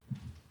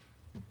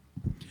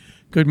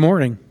Good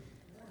morning.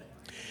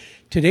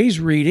 Today's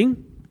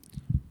reading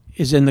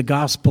is in the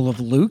Gospel of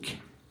Luke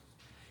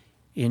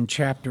in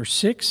chapter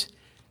 6,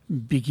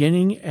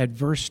 beginning at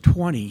verse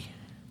 20.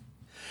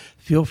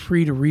 Feel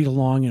free to read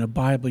along in a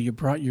Bible you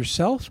brought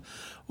yourself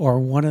or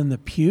one in the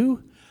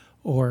pew,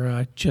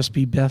 or just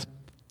be blessed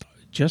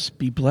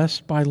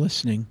by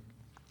listening.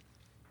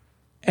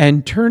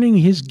 And turning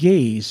his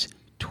gaze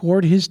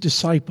toward his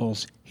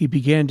disciples, he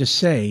began to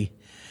say,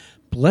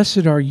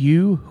 "Blessed are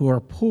you who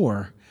are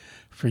poor,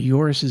 for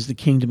yours is the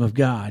kingdom of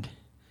God.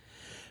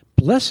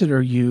 Blessed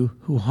are you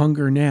who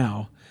hunger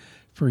now,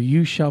 for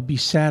you shall be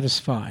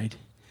satisfied.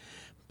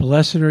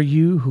 Blessed are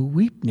you who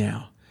weep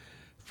now,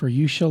 for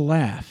you shall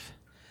laugh.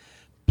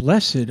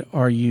 Blessed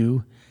are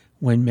you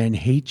when men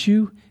hate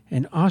you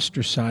and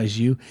ostracize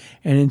you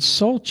and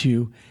insult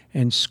you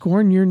and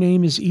scorn your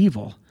name as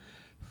evil.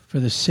 For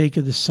the sake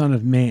of the Son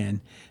of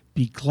Man,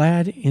 be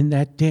glad in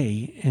that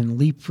day and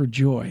leap for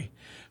joy.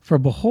 For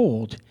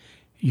behold,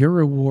 your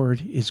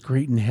reward is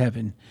great in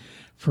heaven,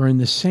 for in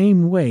the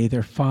same way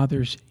their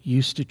fathers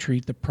used to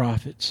treat the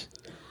prophets.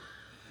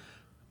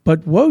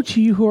 But woe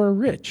to you who are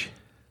rich,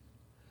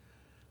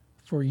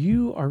 for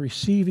you are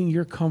receiving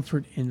your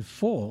comfort in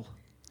full.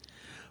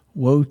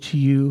 Woe to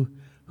you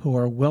who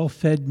are well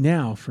fed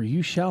now, for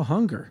you shall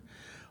hunger.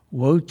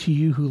 Woe to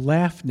you who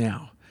laugh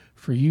now,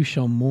 for you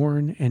shall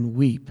mourn and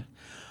weep.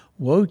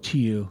 Woe to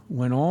you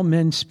when all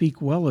men speak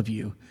well of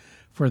you,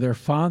 for their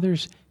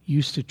fathers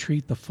used to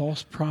treat the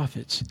false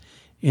prophets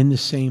in the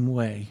same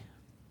way."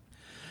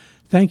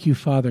 Thank you,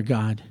 Father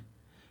God,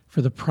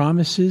 for the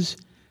promises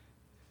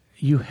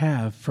you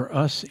have for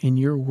us in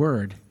your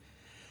word.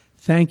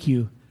 Thank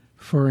you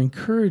for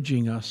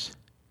encouraging us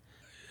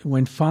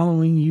when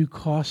following you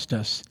cost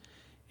us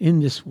in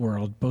this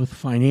world, both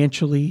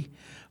financially,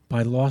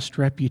 by lost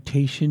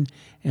reputation,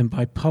 and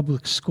by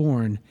public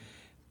scorn,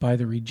 by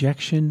the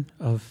rejection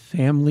of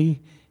family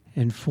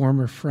and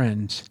former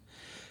friends.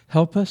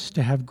 Help us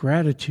to have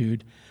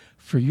gratitude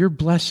for your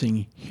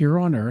blessing here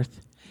on earth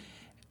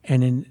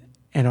and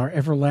our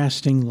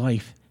everlasting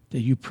life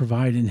that you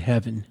provide in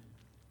heaven.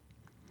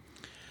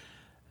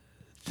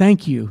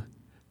 Thank you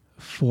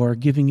for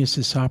giving us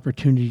this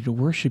opportunity to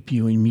worship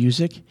you in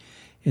music,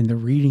 in the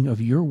reading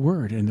of your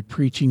word and the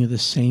preaching of the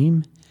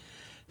same.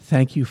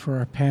 Thank you for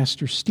our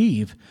pastor,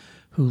 Steve,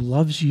 who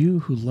loves you,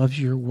 who loves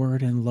your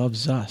word, and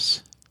loves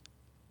us.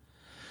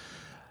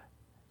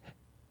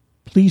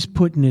 Please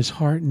put in his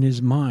heart and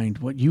his mind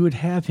what you would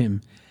have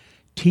him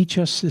teach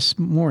us this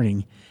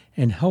morning,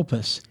 and help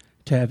us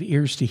to have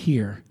ears to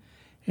hear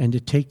and to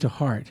take to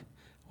heart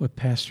what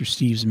Pastor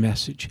Steve's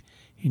message.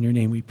 In your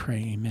name we pray,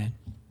 amen.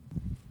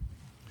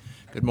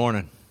 Good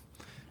morning.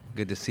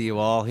 Good to see you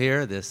all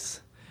here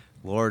this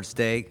Lord's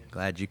Day.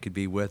 Glad you could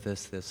be with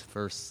us this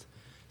first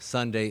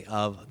Sunday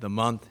of the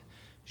month.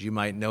 As you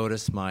might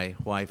notice, my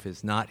wife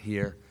is not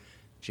here.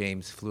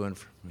 James flew in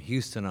from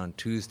Houston on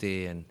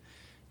Tuesday, and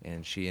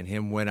she and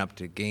him went up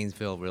to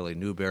Gainesville, really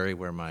Newberry,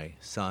 where my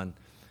son,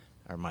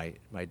 or my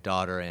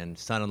daughter and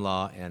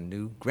son-in-law and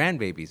new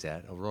grandbaby's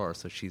at, Aurora.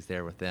 So she's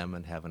there with them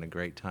and having a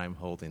great time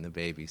holding the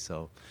baby.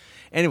 So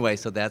anyway,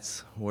 so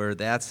that's where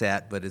that's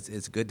at. But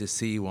it's good to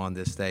see you on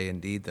this day.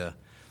 Indeed, the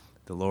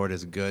Lord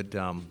is good.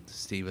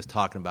 Steve was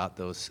talking about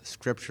those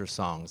scripture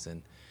songs,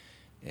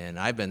 and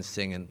I've been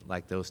singing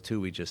like those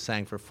two we just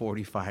sang for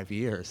 45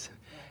 years.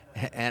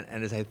 And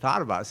as I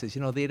thought about it, I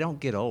says, they don't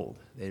get old.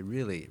 They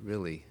really,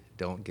 really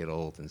don't get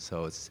old. And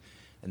so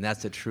and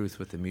that's the truth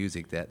with the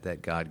music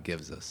that God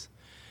gives us.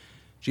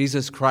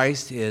 Jesus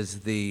Christ is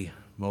the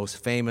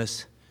most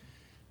famous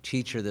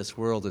teacher this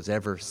world has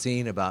ever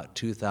seen. About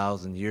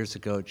 2,000 years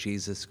ago,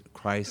 Jesus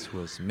Christ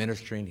was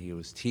ministering. He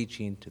was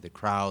teaching to the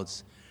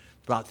crowds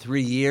for about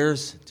 3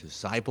 years, to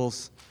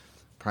disciples,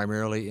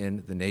 primarily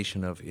in the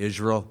nation of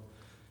Israel.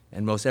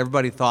 And most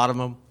everybody thought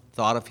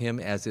of him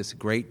as this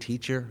great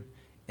teacher.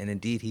 And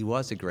indeed, he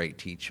was a great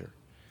teacher.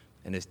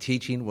 And his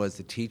teaching was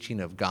the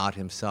teaching of God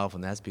himself,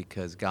 and that's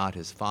because God,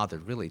 his Father,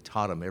 really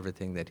taught him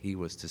everything that he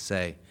was to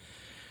say.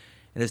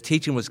 And his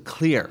teaching was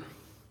clear.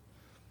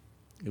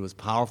 It was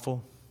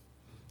powerful.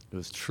 It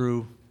was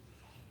true.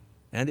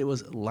 And it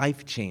was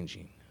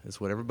life-changing. It's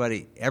what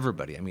everybody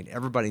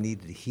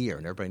needed to hear,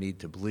 and everybody needed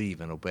to believe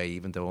and obey,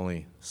 even though only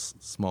a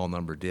small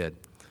number did.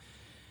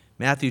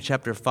 Matthew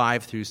chapter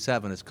 5 through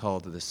 7 is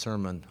called the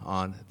Sermon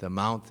on the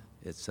Mount.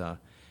 It's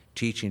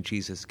teaching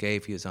Jesus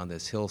gave. He was on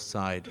this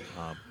hillside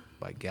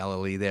by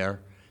Galilee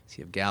there,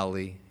 Sea of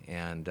Galilee.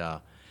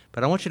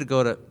 But I want you to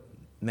go to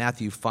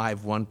Matthew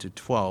 5, 1 to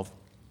 12.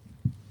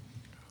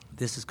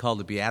 This is called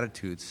the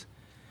Beatitudes.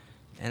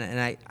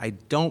 And I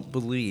don't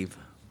believe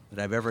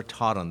that I've ever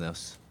taught on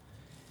this.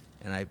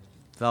 And I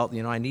felt,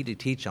 I need to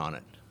teach on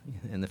it.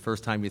 And the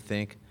first time you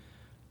think,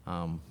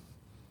 I'll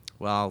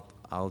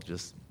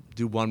just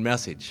do one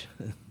message.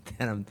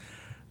 Then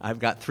I've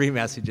got 3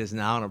 messages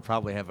now, and I'll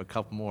probably have a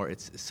couple more.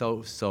 It's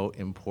so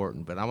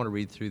important. But I want to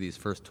read through these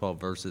first 12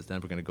 verses,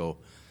 then we're going to go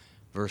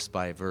verse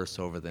by verse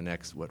over the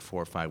next, 4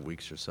 or 5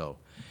 weeks or so.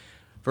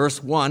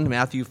 Verse 1,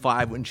 Matthew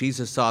 5, when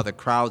Jesus saw the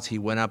crowds, he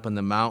went up on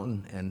the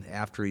mountain, and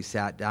after he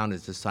sat down,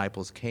 his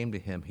disciples came to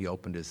him. He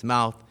opened his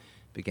mouth,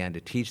 began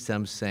to teach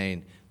them,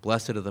 saying,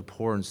 Blessed are the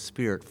poor in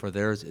spirit, for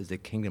theirs is the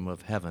kingdom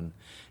of heaven.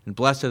 And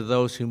blessed are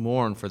those who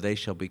mourn, for they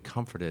shall be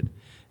comforted.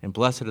 And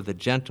blessed are the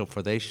gentle,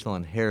 for they shall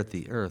inherit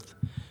the earth.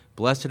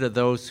 Blessed are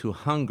those who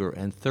hunger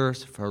and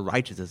thirst for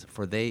righteousness,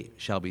 for they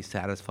shall be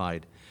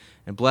satisfied.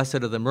 And blessed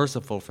are the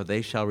merciful, for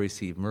they shall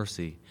receive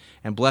mercy.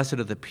 And blessed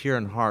are the pure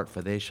in heart,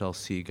 for they shall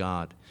see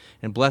God.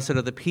 And blessed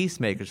are the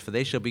peacemakers, for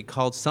they shall be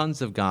called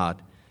sons of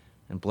God.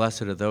 And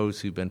blessed are those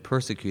who've been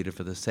persecuted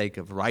for the sake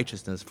of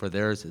righteousness, for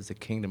theirs is the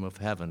kingdom of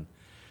heaven.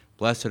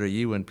 Blessed are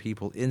you when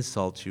people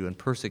insult you and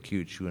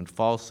persecute you and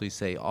falsely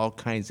say all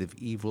kinds of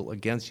evil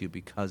against you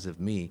because of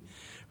me.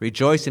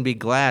 Rejoice and be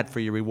glad, for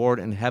your reward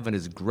in heaven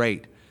is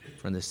great.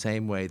 For in the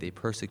same way they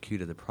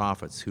persecuted the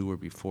prophets who were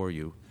before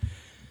you.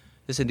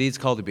 This indeed is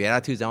called the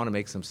Beatitudes. I want to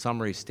make some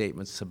summary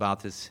statements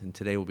about this, and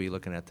today we'll be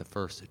looking at the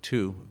first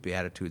two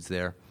Beatitudes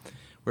there.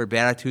 Where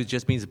Beatitudes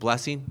just means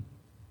blessing,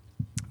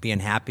 being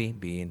happy,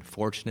 being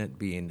fortunate,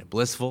 being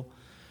blissful.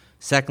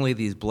 Secondly,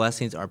 these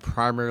blessings are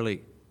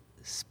primarily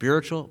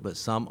spiritual, but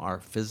some are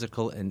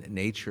physical in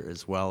nature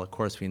as well. Of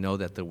course, we know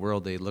that the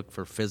world, they look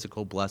for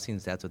physical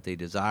blessings. That's what they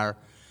desire.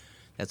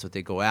 That's what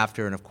they go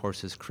after. And of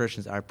course, as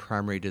Christians, our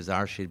primary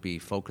desire should be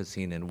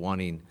focusing and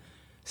wanting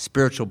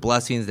spiritual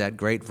blessings. That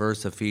great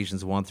verse,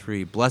 Ephesians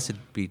 1:3, Blessed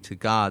be to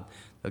God,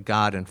 the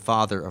God and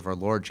Father of our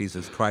Lord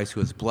Jesus Christ,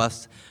 who has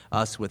blessed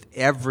us with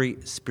every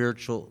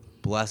spiritual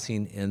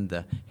blessing in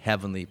the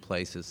heavenly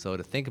places. So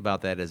to think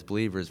about that as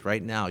believers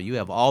right now, you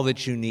have all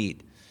that you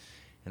need.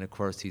 And of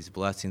course, these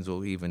blessings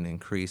will even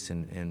increase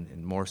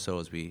and more so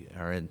as we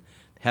are in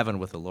heaven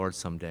with the Lord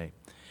someday.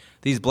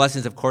 These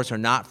blessings, of course, are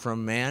not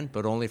from man,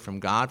 but only from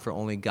God, for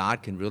only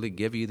God can really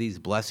give you these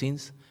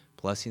blessings.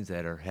 Blessings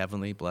that are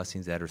heavenly,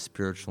 blessings that are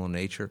spiritual in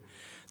nature.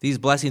 These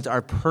blessings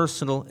are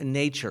personal in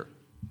nature.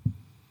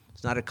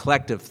 It's not a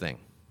collective thing,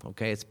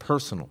 okay? It's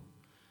personal.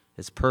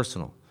 It's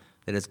personal.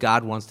 That is,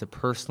 God wants to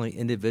personally,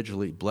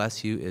 individually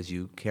bless you as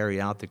you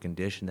carry out the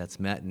condition that's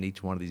met in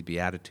each one of these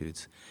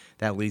Beatitudes.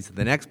 That leads to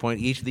the next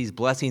point. Each of these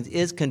blessings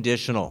is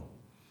conditional.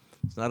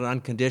 It's not an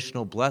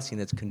unconditional blessing.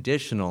 It's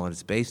conditional, and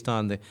it's based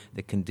on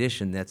the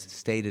condition that's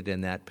stated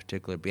in that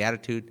particular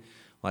Beatitude.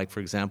 Like,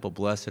 for example,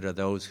 blessed are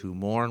those who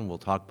mourn. We'll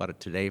talk about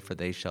it today, for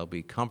they shall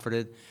be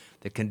comforted.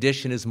 The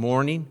condition is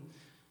mourning,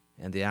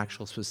 and the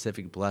actual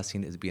specific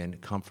blessing is being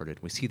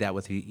comforted. We see that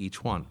with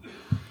each one.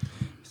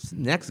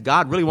 Next,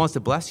 God really wants to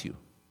bless you.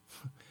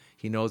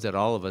 He knows that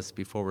all of us,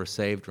 before we're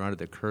saved, are under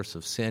the curse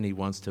of sin. He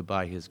wants to,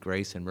 by his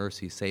grace and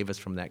mercy, save us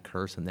from that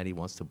curse, and then he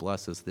wants to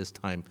bless us this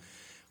time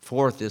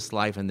forth, this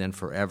life, and then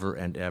forever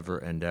and ever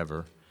and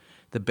ever.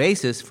 The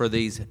basis for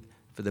the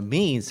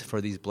means for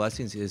these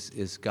blessings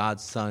is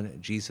God's Son,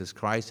 Jesus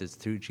Christ. It's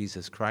through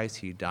Jesus Christ.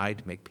 He died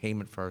to make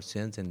payment for our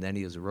sins, and then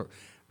he was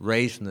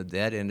raised from the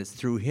dead, and it's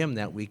through him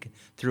that we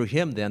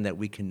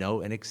can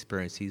know and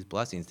experience these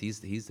blessings.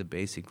 He's the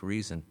basic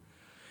reason.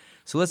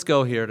 So let's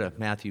go here to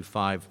Matthew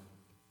 5,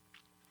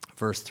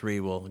 verse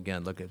 3. We'll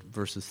again look at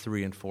verses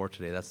 3 and 4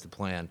 today. That's the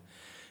plan.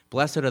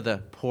 Blessed are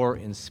the poor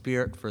in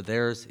spirit, for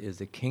theirs is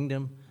the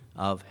kingdom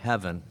of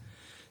heaven.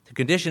 The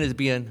condition is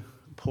being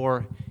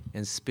poor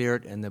in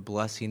spirit, and the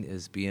blessing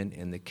is being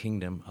in the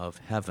kingdom of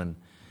heaven.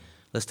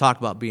 Let's talk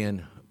about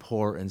being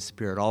poor in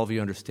spirit. All of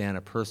you understand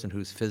a person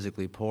who's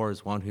physically poor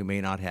is one who may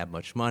not have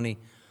much money.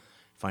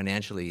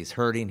 Financially, he's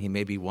hurting. He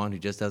may be one who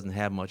just doesn't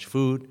have much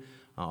food.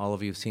 All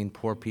of you have seen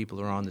poor people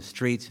who are on the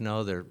streets.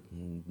 They're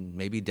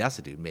maybe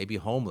destitute, maybe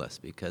homeless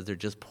because they're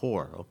just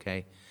poor,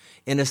 okay?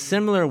 In a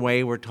similar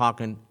way, we're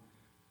talking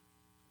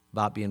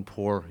about being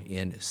poor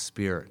in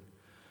spirit,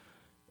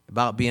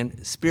 about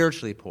being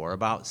spiritually poor,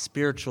 about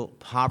spiritual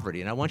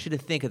poverty. And I want you to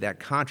think of that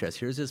contrast.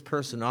 Here's this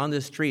person on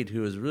the street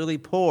who is really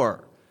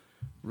poor,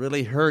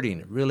 really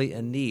hurting, really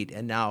in need,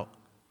 and now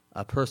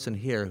a person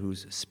here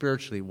who's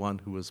spiritually one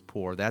who is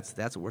poor. That's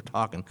what we're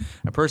talking.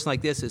 A person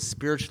like this is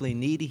spiritually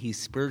needy. He's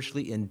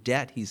spiritually in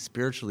debt. He's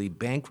spiritually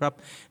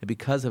bankrupt. And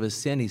because of his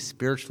sin, he's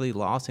spiritually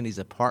lost and he's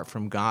apart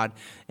from God.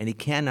 And he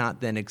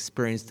cannot then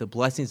experience the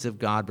blessings of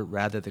God, but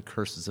rather the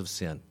curses of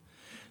sin.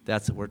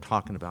 That's what we're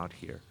talking about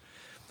here.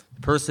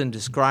 The person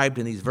described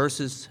in these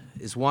verses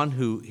is one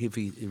who, if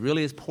he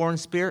really is poor in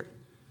spirit,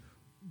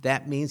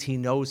 that means he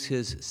knows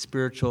his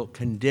spiritual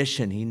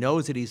condition. He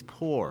knows that he's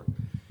poor.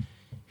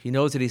 He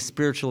knows that he's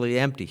spiritually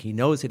empty. He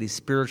knows that he's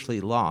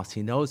spiritually lost.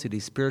 He knows that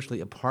he's spiritually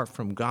apart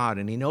from God.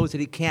 And he knows that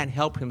he can't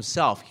help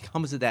himself. He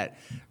comes to that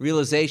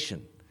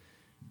realization.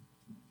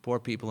 Poor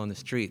people on the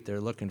street,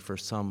 they're looking for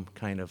some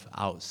kind of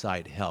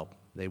outside help.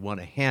 They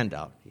want a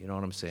handout. You know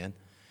what I'm saying?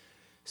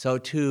 So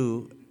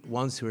too,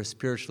 ones who are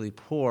spiritually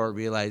poor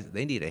realize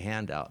they need a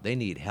handout. They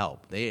need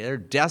help. They're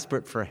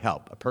desperate for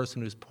help. A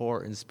person who's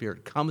poor in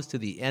spirit comes to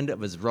the end of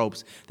his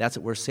ropes. That's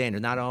what we're saying.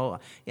 They're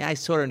not, I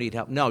sort of need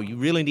help. No, you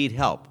really need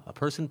help. A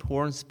person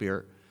poor in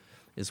spirit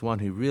is one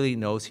who really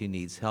knows he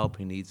needs help.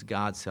 He needs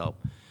God's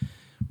help.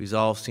 We've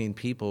all seen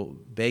people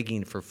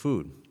begging for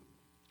food.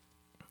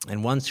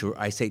 And ones who are,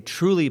 I say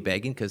truly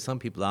begging, because some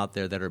people out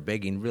there that are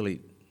begging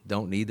really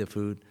don't need the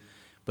food.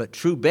 But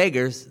true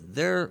beggars,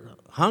 they're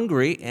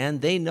hungry,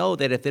 and they know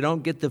that if they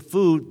don't get the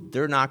food,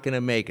 they're not going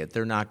to make it.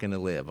 They're not going to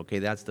live. Okay,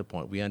 that's the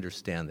point. We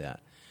understand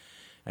that.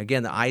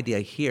 Again, the idea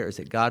here is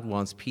that God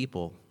wants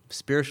people,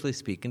 spiritually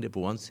speaking, to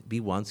be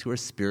ones who are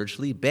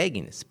spiritually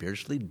begging,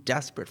 spiritually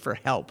desperate for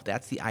help.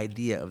 That's the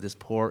idea of this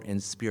poor in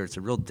spirit. It's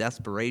a real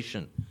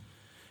desperation. And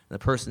the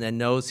person that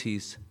knows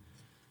he's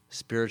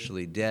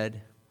spiritually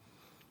dead,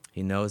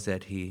 he knows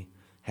that he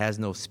has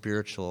no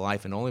spiritual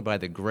life, and only by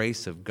the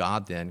grace of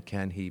God then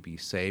can he be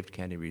saved,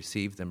 can he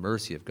receive the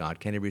mercy of God,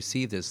 can he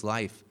receive this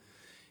life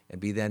and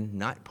be then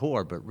not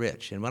poor but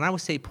rich. And when I would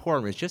say poor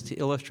and rich, just to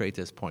illustrate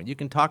this point, you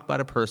can talk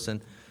about a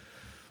person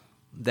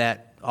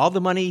that all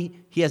the money,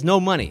 he has no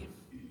money.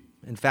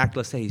 In fact,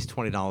 let's say he's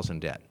 $20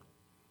 in debt,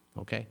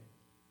 okay?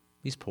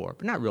 He's poor,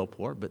 but not real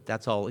poor, but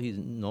that's all, he's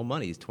no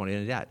money, he's 20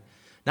 in debt.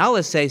 Now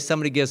let's say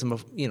somebody gives him,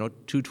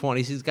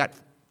 220s, he's got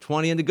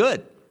 20 in the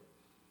good.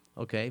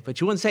 Okay, but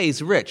you wouldn't say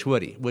he's rich,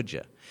 would he? Would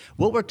you?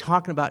 What we're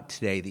talking about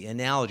today, the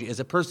analogy, is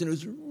a person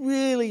who's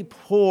really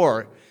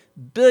poor,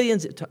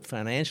 billions,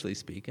 financially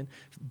speaking,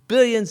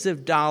 billions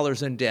of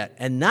dollars in debt,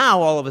 and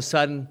now all of a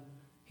sudden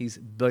he's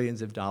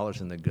billions of dollars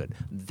in the good.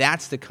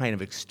 That's the kind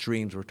of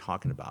extremes we're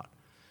talking about.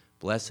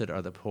 Blessed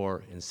are the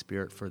poor in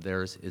spirit, for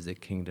theirs is the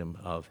kingdom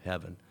of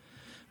heaven.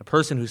 A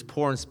person who's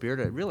poor in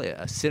spirit, really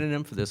a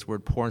synonym for this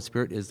word poor in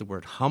spirit is the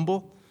word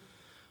humble.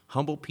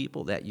 Humble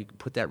people, that you can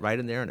put that right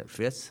in there and it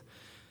fits.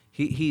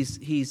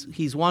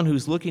 He's one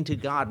who's looking to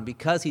God, and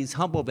because he's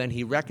humble, then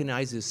he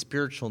recognizes his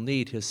spiritual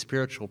need, his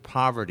spiritual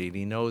poverty, and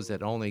he knows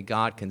that only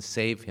God can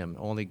save him,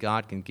 only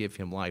God can give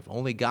him life.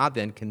 Only God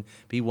then can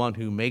be one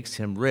who makes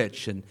him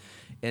rich.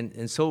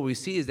 And so what we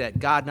see is that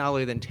God not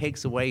only then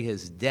takes away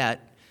his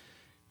debt,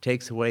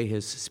 takes away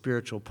his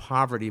spiritual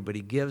poverty, but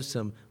he gives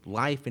him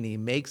life and he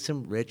makes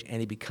him rich, and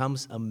he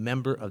becomes a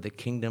member of the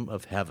kingdom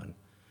of heaven.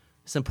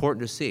 It's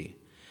important to see.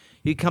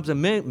 He becomes a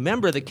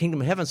member of the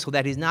kingdom of heaven so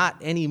that he's not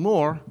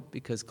anymore,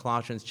 because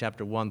Colossians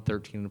chapter 1,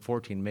 13 and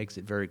 14 makes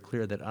it very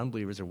clear that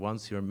unbelievers are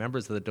ones who are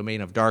members of the domain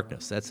of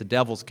darkness. That's the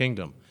devil's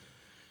kingdom.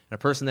 And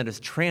a person that is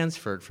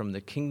transferred from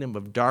the kingdom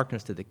of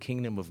darkness to the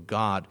kingdom of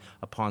God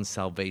upon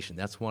salvation.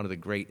 That's one of the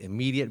great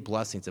immediate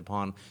blessings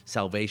upon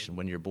salvation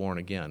when you're born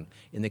again.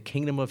 In the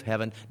kingdom of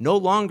heaven, no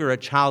longer a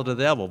child of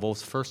the devil.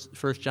 Both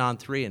 1 John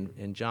 3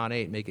 and John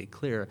 8 make it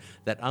clear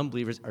that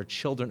unbelievers are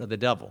children of the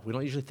devil. We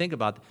don't usually think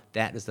about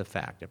that as the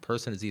fact. A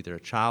person is either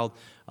a child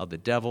of the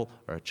devil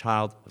or a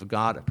child of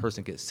God. A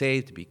person gets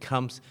saved,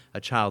 becomes a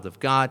child of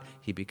God.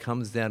 He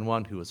becomes then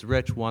one who is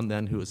rich, one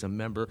then who is a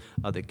member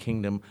of the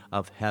kingdom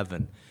of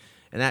heaven.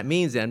 And that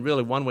means then,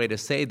 really, one way to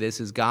say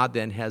this is God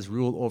then has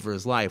rule over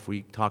his life.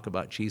 We talk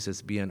about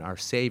Jesus being our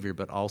Savior,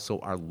 but also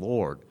our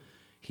Lord.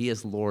 He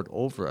is Lord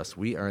over us.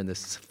 We are in the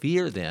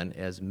sphere then,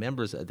 as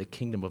members of the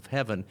kingdom of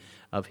heaven,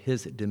 of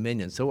his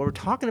dominion. So what we're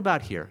talking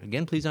about here,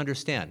 again, please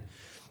understand,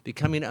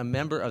 becoming a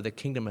member of the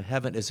kingdom of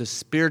heaven is a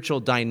spiritual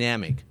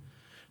dynamic.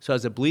 So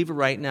as a believer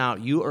right now,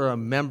 you are a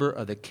member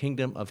of the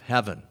kingdom of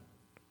heaven.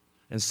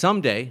 And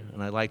someday,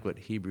 and I like what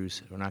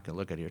Hebrews, we're not going to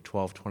look at here,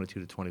 12, 22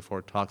 to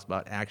 24, talks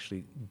about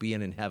actually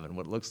being in heaven,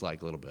 what it looks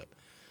like a little bit.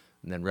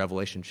 And then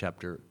Revelation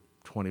chapter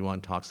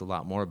 21 talks a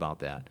lot more about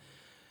that.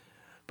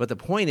 But the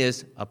point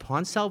is,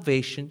 upon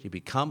salvation, you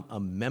become a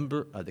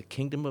member of the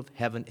kingdom of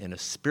heaven in a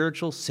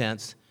spiritual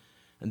sense.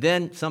 And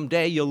then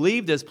someday you'll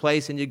leave this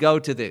place and you go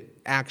to the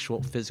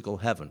actual physical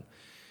heaven.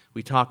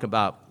 We talk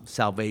about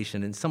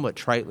salvation, and somewhat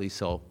tritely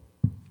so,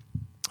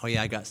 oh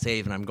yeah, I got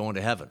saved and I'm going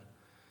to heaven.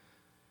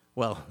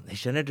 Well, they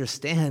should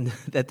understand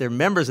that they're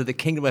members of the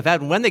kingdom of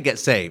heaven when they get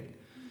saved.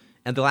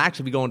 And they'll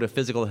actually be going to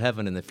physical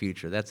heaven in the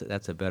future.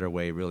 That's a better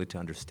way, really, to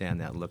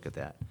understand that and look at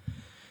that.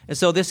 And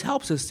so this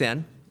helps us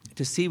then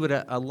to see what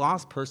a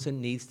lost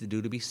person needs to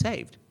do to be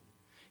saved.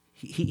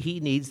 He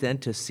needs then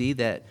to see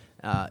that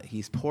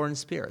he's poor in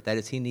spirit. That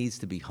is, he needs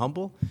to be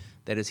humble.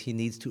 That is, he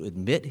needs to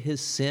admit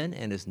his sin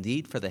and his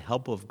need for the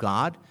help of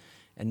God,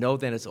 and know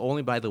that it's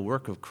only by the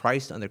work of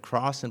Christ on the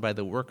cross and by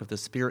the work of the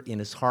Spirit in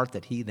his heart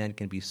that he then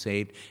can be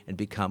saved and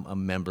become a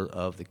member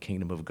of the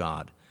kingdom of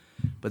God.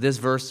 But this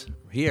verse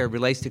here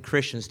relates to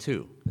Christians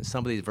too. And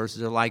some of these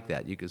verses are like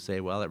that. You could say,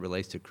 well, it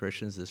relates to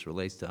Christians, this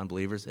relates to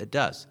unbelievers. It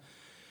does.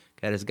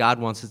 That is, God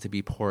wants us to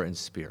be poor in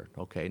spirit.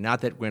 Okay,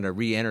 not that we're going to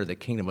re-enter the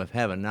kingdom of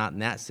heaven, not in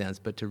that sense,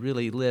 but to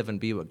really live and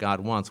be what God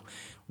wants.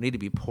 We need to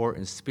be poor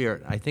in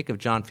spirit. I think of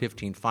John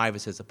 15:5. It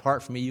says,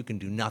 apart from me, you can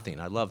do nothing.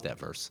 I love that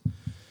verse.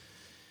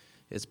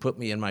 It's put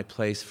me in my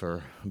place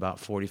for about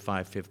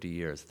 45, 50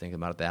 years, thinking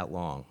about it that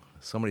long.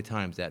 So many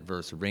times that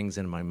verse rings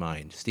in my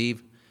mind.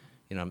 Steve,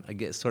 I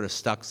get sort of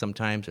stuck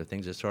sometimes, or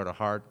things are sort of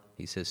hard.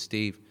 He says,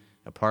 Steve,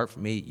 apart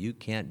from me, you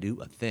can't do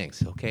a thing.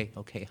 So,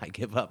 okay, I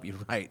give up. You're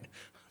right.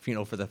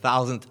 For the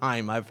 1,000th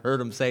time, I've heard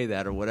him say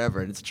that or whatever,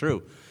 and it's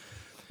true.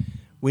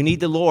 We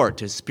need the Lord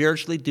to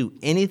spiritually do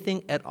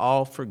anything at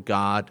all for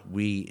God.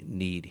 We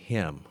need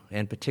Him.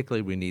 And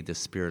particularly, we need the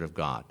Spirit of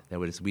God.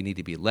 That is, we need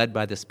to be led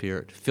by the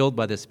Spirit, filled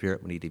by the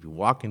Spirit. We need to be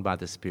walking by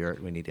the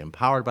Spirit. We need to be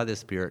empowered by the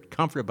Spirit,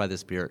 comforted by the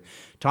Spirit,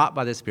 taught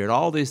by the Spirit.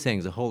 All these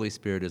things. The Holy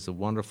Spirit is a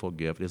wonderful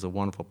gift, is a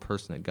wonderful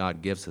person that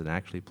God gives us and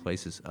actually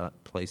places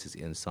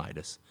inside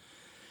us.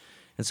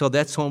 And so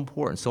that's so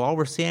important. So all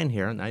we're saying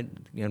here, and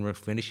we're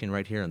finishing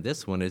right here on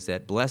this one, is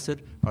that blessed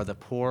are the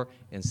poor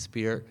in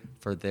spirit,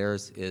 for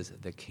theirs is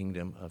the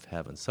kingdom of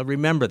heaven. So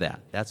remember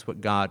that. That's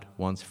what God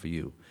wants for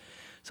you.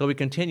 So we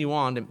continue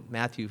on to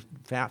Matthew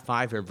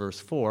 5 here, verse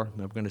 4. And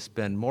we're going to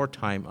spend more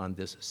time on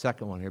this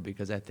second one here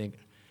because I think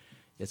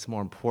it's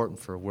more important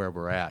for where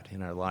we're at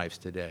in our lives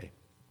today.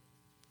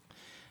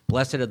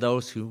 Blessed are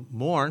those who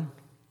mourn,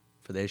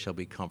 for they shall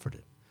be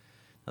comforted.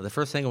 Now, the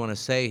first thing I want to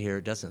say here,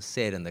 it doesn't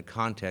say it in the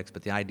context,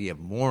 but the idea of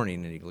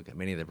mourning, and you can look at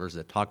many of the verses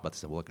that talk about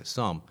this, and we'll look at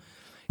some,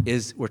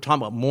 is we're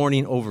talking about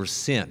mourning over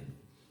sin.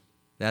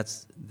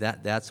 That's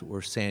what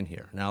we're saying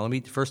here. Now, let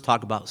me first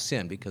talk about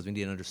sin, because we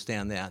need to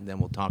understand that, and then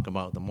we'll talk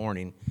about the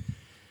mourning,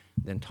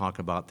 then talk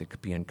about the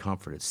being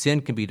comforted.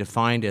 Sin can be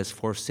defined as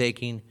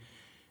forsaking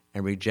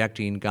and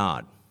rejecting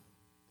God,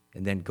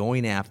 and then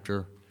going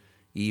after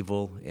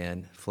evil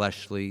and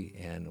fleshly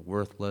and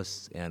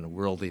worthless and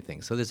worldly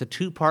things. So there's a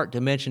two-part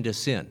dimension to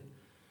sin.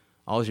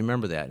 Always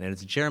remember that. And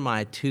it's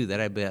Jeremiah 2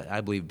 that I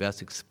believe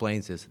best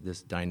explains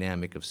this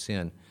dynamic of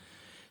sin. It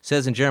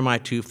says in Jeremiah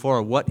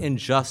 2:4, "What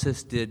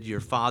injustice did your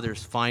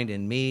fathers find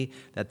in me,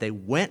 that they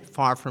went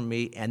far from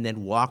me and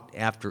then walked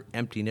after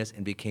emptiness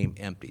and became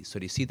empty?" So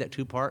do you see that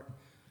two-part?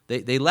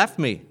 They left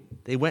me.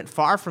 They went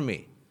far from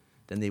me.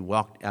 Then they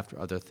walked after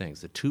other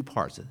things. The two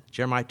parts.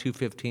 Jeremiah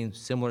 2:15,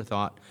 similar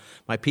thought.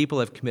 "My people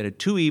have committed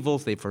two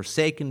evils. They've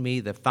forsaken me,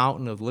 the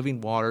fountain of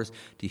living waters,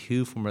 to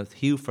hew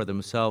for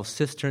themselves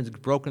cisterns,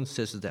 broken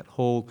cisterns that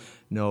hold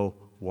no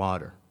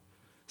water."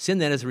 Sin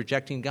then is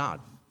rejecting God.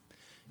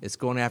 It's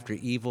going after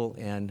evil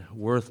and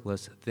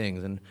worthless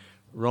things. And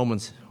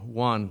Romans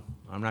 1,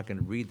 I'm not going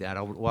to read that.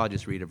 I'll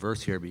just read a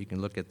verse here, but you can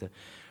look at the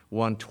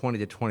 1:20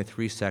 to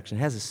 23 section.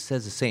 It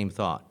says the same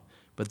thought.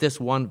 But this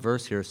one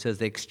verse here says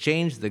they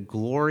exchanged the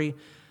glory,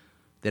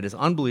 that is,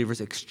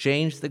 unbelievers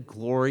exchanged the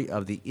glory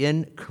of the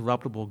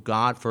incorruptible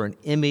God for an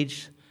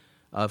image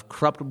of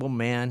corruptible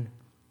man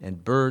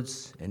and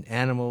birds and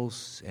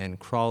animals and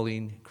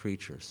crawling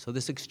creatures. So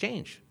this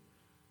exchange,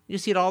 you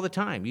see it all the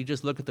time. You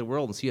just look at the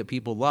world and see what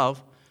people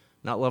love.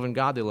 Not loving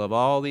God, they love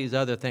all these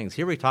other things.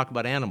 Here we talk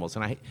about animals,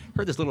 and I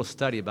heard this little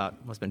study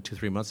about, must have been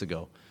 2-3 months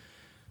ago,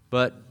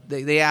 but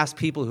they asked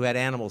people who had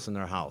animals in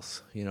their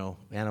house,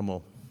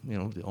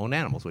 own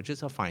animals, which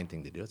is a fine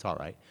thing to do. It's all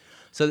right.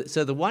 So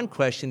the one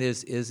question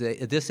is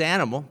this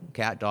animal,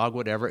 cat, dog,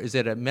 whatever, is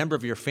it a member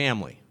of your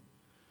family?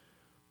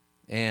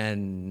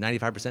 And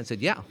 95%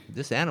 said, yeah,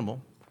 this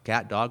animal,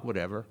 cat, dog,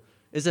 whatever,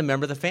 is a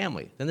member of the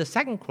family. Then the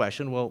second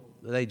question, well,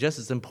 are they just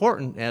as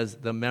important as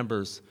the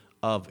members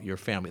of your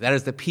family? That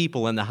is the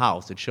people in the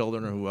house, the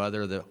children or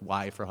whoever, the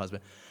wife or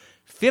husband.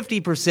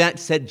 50%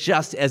 said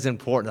just as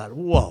important. I thought,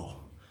 whoa,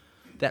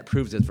 that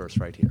proves this verse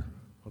right here,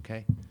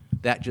 okay?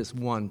 That just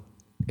one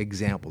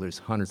example. There's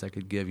hundreds I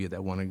could give you,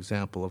 that one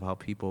example of how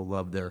people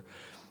love their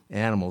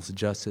animals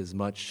just as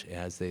much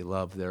as they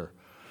love their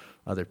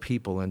other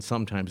people, and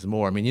sometimes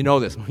more. I mean, you know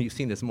this. You've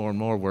seen this more and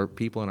more where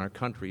people in our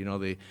country,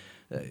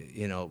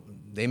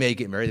 they may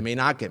get married, they may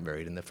not get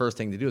married, and the first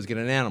thing to do is get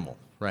an animal,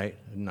 right?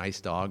 A nice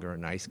dog or a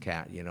nice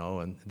cat,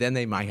 and then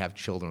they might have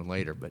children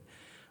later, but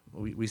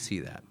we see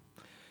that.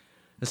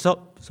 And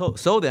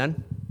so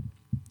then,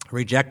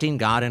 rejecting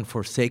God and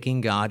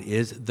forsaking God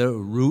is the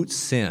root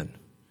sin.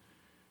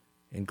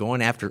 And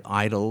going after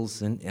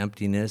idols and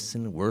emptiness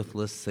and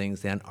worthless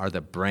things then are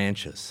the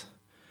branches,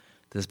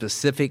 the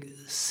specific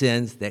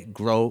sins that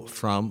grow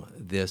from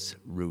this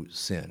root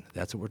sin.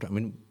 That's what we're talking. I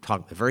mean,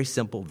 very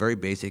simple, very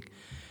basic.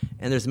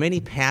 And there's many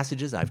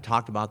passages. I've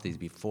talked about these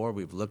before.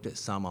 We've looked at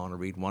some. I want to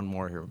read one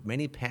more here.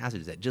 Many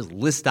passages that just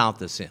list out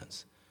the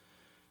sins.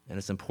 And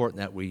it's important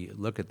that we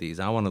look at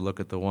these. I want to look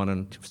at the one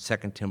in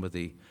 2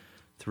 Timothy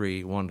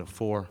 3,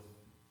 1-4,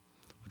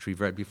 which we've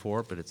read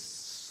before, but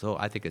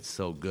I think it's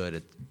so good.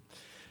 It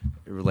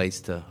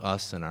relates to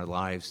us and our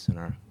lives and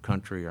our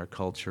country, our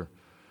culture.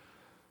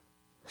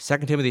 2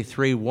 Timothy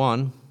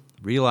 3:1,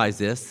 realize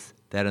this,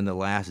 that in the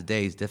last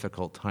days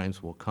difficult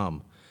times will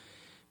come.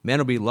 Men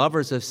will be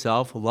lovers of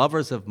self,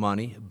 lovers of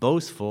money,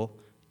 boastful,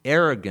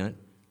 arrogant,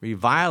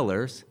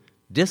 revilers,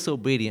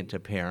 disobedient to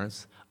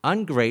parents,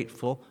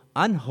 ungrateful,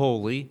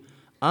 unholy,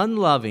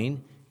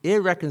 unloving,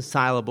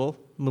 irreconcilable,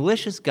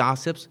 malicious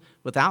gossips,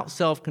 without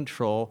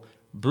self-control,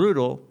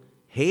 brutal,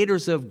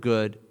 haters of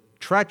good,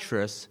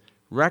 treacherous,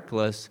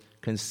 reckless,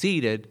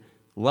 conceited,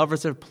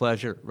 lovers of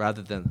pleasure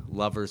rather than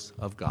lovers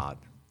of God.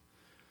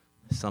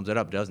 Sums it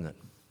up, doesn't it?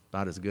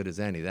 About as good as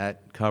any.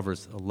 That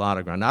covers a lot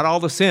of ground. Not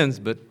all the sins,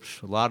 but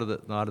a lot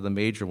of the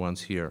major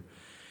ones here.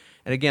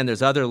 And again,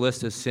 there's other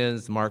lists of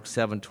sins, Mark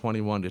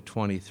 7:21 to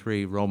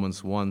 23,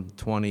 Romans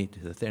 1:20 to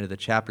the end of the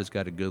chapter's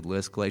got a good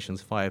list,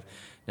 Galatians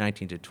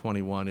 5:19 to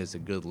 21 is a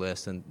good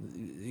list. And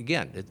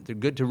again, they're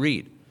good to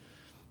read.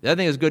 The other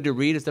thing that's good to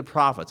read is the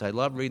prophets. I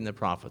love reading the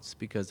prophets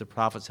because the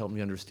prophets help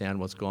me understand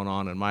what's going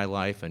on in my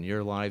life and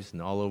your lives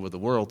and all over the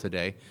world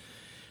today.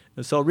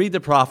 And so read the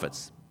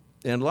prophets.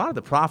 And a lot of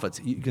the prophets,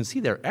 you can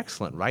see they're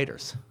excellent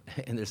writers.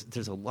 And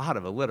there's a lot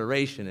of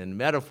alliteration and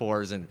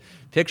metaphors and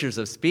pictures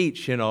of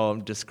speech,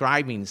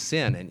 describing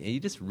sin. And you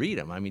just read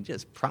them. I mean,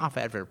 just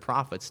prophet after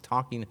prophets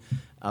talking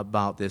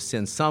about this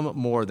sin, some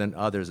more than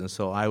others. And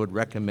so I would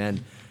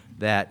recommend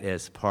that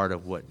as part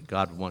of what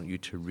God would want you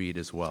to read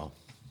as well.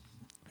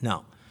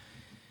 Now,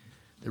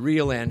 the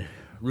real and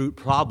root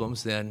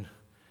problems then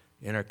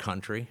in our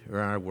country or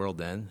in our world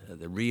then,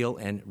 the real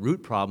and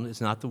root problem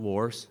is not the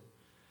wars.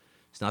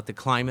 It's not the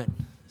climate,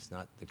 it's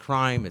not the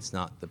crime, it's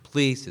not the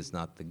police, it's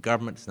not the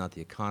government, it's not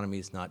the economy,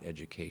 it's not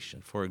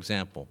education. For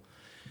example,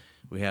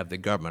 we have the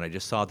government. I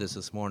just saw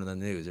this morning in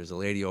the news. There's a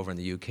lady over in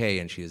the UK,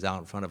 and she is out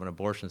in front of an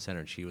abortion center,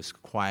 and she was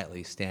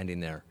quietly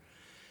standing there.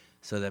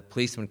 So the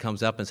policeman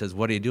comes up and says,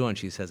 "What are you doing?"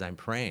 She says, "I'm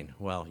praying."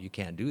 Well, you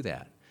can't do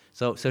that.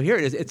 So here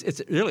it is.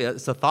 It's really a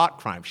thought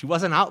crime. She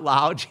wasn't out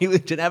loud. She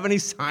didn't have any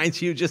signs.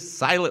 She was just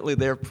silently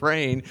there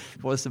praying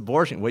for this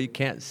abortion. Well, you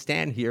can't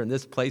stand here in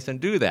this place and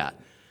do that.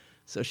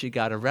 So she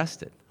got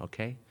arrested,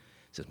 okay?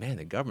 Says, man,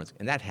 the government's,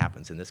 and that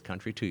happens in this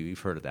country too. You've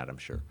heard of that, I'm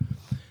sure.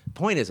 The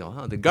point is,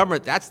 the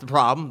government, that's the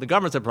problem. The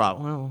government's a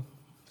problem. Well,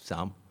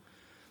 some.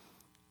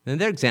 And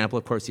their example,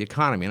 of course, the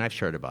economy, and I've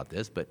shared about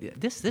this, but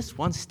this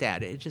one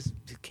stat, you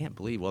can't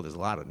believe, well, there's a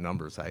lot of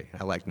numbers. I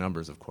like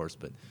numbers, of course,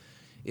 but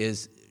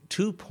is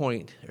 $2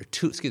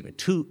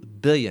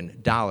 billion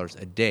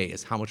a day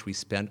is how much we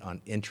spend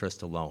on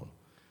interest alone.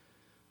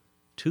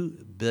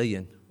 $2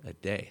 billion a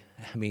day.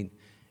 I mean,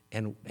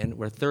 and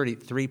we're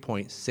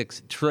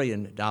 $33.6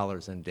 trillion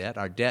in debt.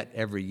 Our debt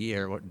every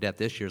year, debt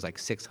this year is like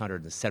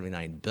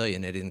 $679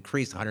 billion. It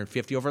increased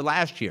 150 over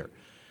last year,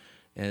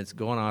 and it's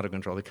going out of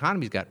control. The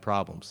economy's got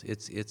problems.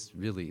 It's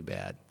really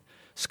bad.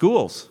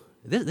 Schools.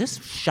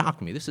 This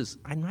shocked me.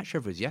 I'm not sure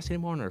if it was yesterday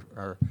morning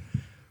or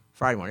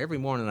Friday morning. Every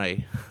morning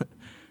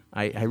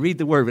I read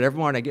the Word, but every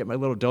morning I get my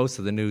little dose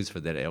of the news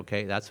for the day.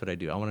 Okay, that's what I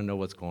do. I want to know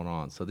what's going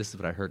on. So this is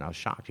what I heard, and I was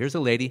shocked. Here's a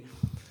lady.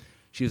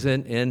 She was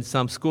in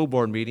some school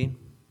board meeting.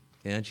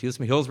 And she was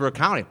from Hillsborough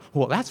County.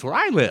 Well, that's where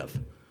I live.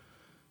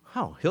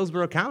 Oh,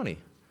 Hillsborough County.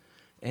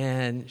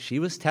 And she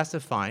was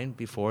testifying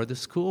before the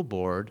school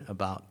board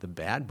about the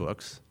bad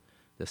books,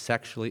 the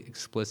sexually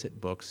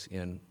explicit books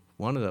in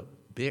one of the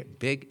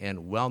big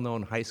and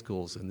well-known high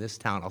schools in this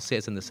town. I'll say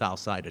it's in the south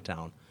side of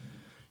town,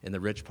 in the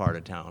rich part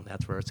of town.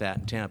 That's where it's at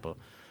in Tampa.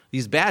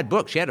 These bad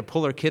books, she had to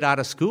pull her kid out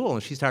of school,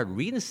 and she started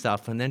reading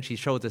stuff, and then she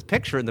showed this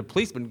picture, and the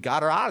policeman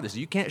got her out of this.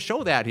 You can't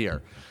show that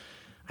here.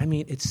 I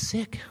mean, it's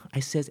sick. I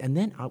says, and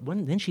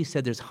then she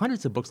said, there's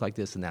hundreds of books like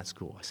this in that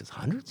school. I says,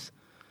 hundreds?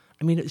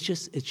 I mean, it's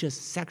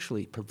just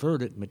sexually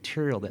perverted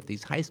material that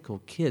these high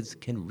school kids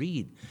can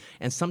read,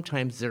 and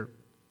sometimes they're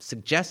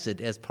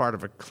suggested as part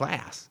of a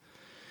class.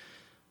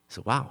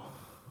 So, wow.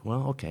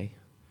 Well, okay.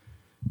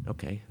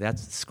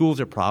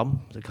 Schools are a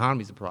problem. The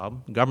economy's a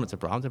problem. The government's a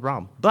problem. It's a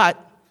problem.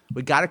 But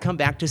we got to come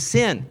back to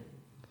sin.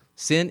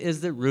 Sin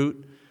is the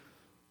root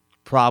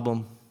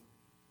problem.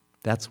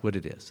 That's what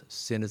it is.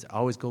 Sin is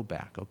always go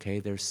back, okay?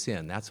 There's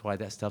sin. That's why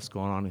that stuff's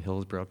going on in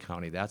Hillsborough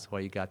County. That's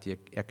why you got the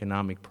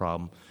economic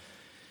problem.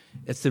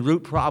 It's the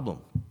root problem,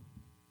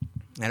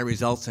 and it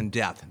results in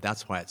death.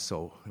 That's why it's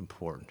so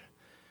important.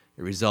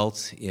 It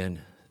results in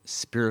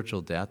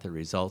spiritual death. It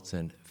results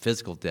in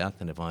physical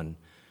death, and if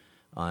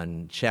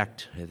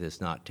unchecked, it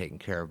is not taken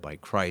care of by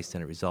Christ,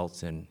 and it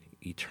results in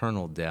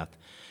eternal death.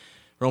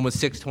 Romans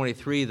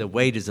 6:23, the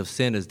wages of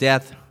sin is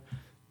death.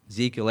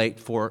 Ezekiel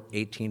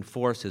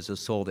 18:4 says the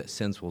soul that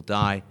sins will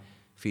die.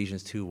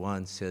 Ephesians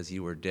 2:1 says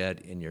you were dead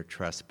in your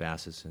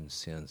trespasses and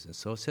sins. And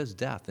so it says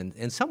death. And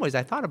in some ways,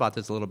 I thought about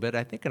this a little bit.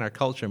 I think in our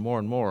culture more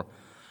and more,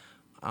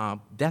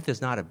 death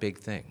is not a big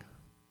thing.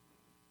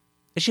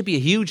 It should be a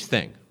huge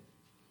thing.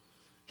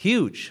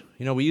 Huge.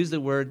 We use the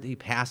word he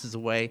passes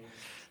away.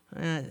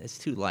 It's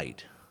too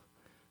light.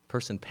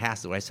 Person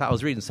passes away. I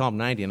was reading Psalm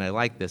 90, and I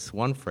like this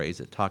one phrase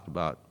that talked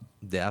about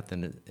death,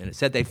 and it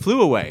said they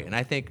flew away. And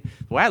I think,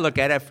 the way I look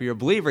at it, for your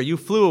believer, you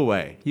flew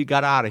away. You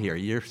got out of here.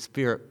 Your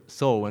spirit,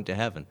 soul went to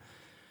heaven.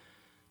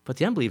 But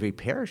the unbeliever, he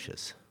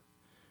perishes,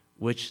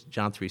 which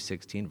John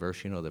 3:16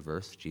 verse, the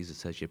verse, Jesus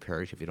says you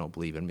perish if you don't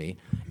believe in me.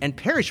 And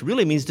perish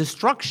really means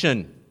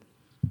destruction.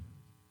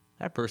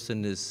 That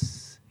person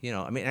is,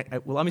 well,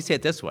 let me say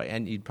it this way,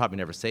 and you'd probably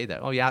never say that.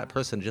 Oh, yeah, that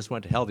person just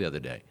went to hell the other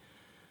day.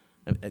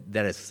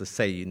 That is to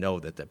say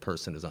that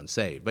person is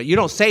unsaved. But you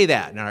don't say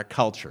that in our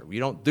culture. We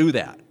don't do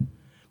that.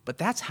 But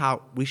that's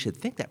how we should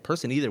think. That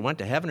person either went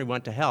to heaven or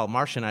went to hell.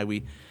 Marcia and I,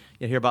 we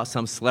hear about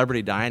some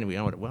celebrity dying, and we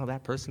know, well,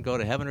 that person go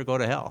to heaven or go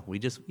to hell. We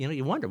just,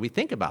 you wonder. We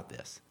think about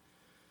this.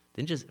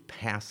 Didn't just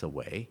pass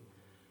away.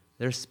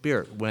 Their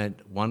spirit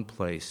went one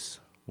place,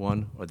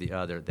 one or the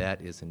other.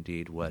 That is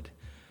indeed what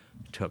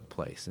took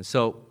place. And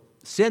so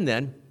sin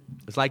then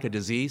It's like a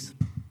disease.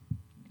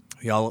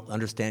 You all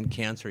understand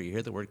cancer. You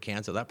hear the word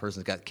cancer. That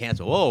person's got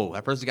cancer. Whoa,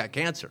 that person's got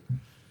cancer.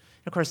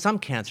 And of course, some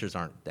cancers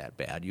aren't that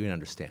bad. You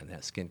understand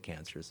that. Skin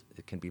cancers,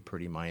 it can be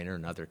pretty minor,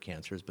 and other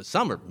cancers. But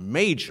some are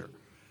major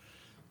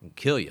and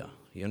kill you.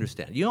 You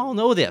understand. You all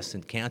know this,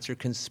 and cancer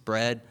can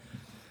spread.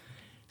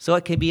 So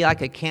it can be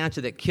like a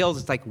cancer that kills.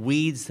 It's like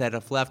weeds that,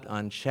 if left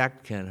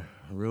unchecked, can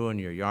ruin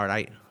your yard.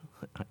 I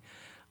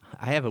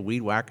have a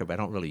weed whacker, but I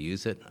don't really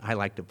use it. I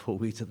like to pull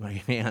weeds with my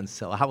hands.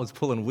 So I was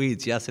pulling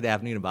weeds yesterday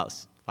afternoon about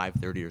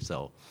 5:30 or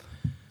so.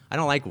 I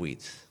don't like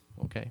weeds,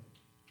 okay?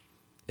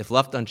 If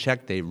left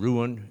unchecked, they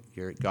ruin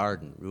your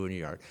garden, ruin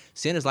your yard.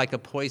 Sin is like a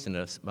poison,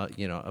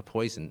 a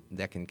poison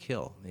that can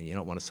kill, and you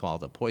don't want to swallow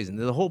the poison.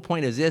 The whole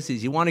point is this: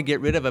 is you want to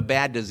get rid of a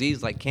bad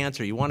disease like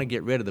cancer. You want to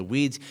get rid of the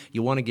weeds.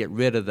 You want to get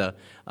rid of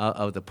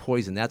the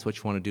poison. That's what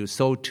you want to do.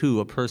 So too,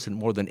 a person,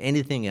 more than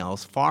anything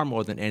else, far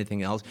more than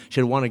anything else,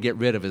 should want to get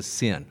rid of his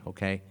sin.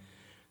 Okay,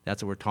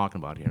 that's what we're talking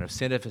about here. And if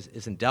sin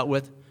isn't dealt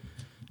with,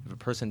 if a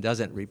person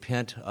doesn't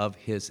repent of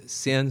his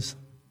sins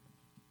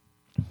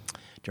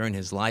during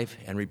his life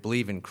and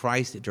believe in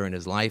Christ during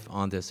his life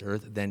on this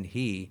earth, then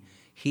he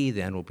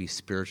then will be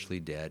spiritually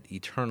dead,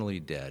 eternally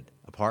dead,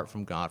 apart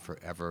from God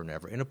forever and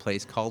ever, in a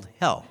place called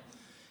hell.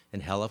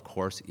 And hell, of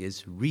course,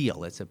 is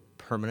real. It's a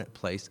permanent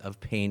place of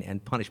pain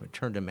and punishment.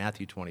 Turn to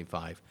Matthew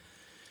 25.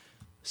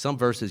 Some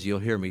verses you'll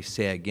hear me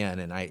say again,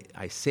 and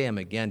I say them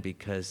again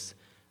because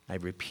I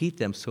repeat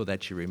them so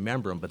that you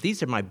remember them. But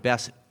these are my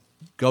best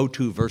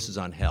go-to verses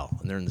on hell,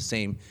 and they're in the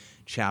same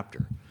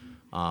chapter.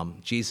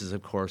 Jesus,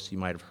 of course, you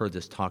might have heard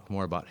this talk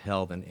more about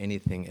hell than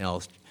anything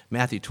else.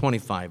 Matthew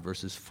 25,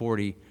 verses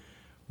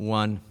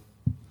 41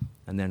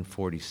 and then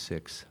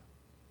 46.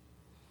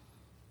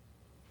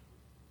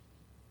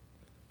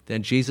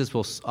 Then Jesus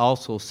will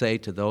also say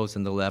to those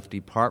on the left,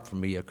 "Depart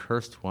from me,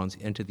 accursed ones,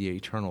 into the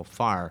eternal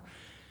fire,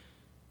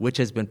 which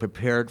has been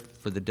prepared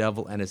for the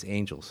devil and his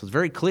angels." So it's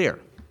very clear.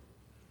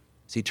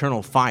 It's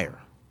eternal fire.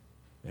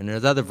 And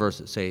there's other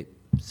verses that say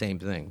same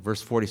thing.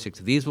 Verse 46,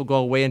 "These will go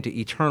away into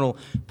eternal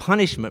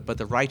punishment, but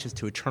the righteous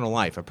to eternal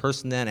life." A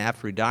person then,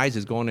 after he dies,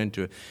 is going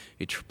into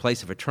a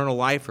place of eternal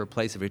life or a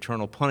place of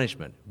eternal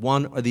punishment,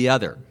 one or the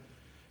other.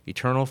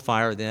 Eternal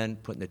fire, then,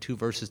 putting the two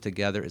verses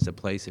together, is a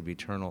place of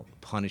eternal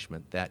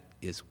punishment. That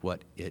is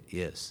what it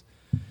is.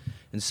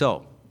 And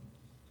so,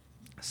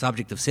 the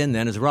subject of sin,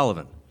 then, is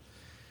relevant.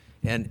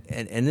 And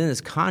in this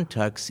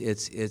context,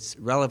 it's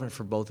relevant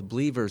for both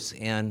believers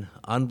and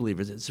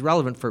unbelievers. It's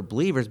relevant for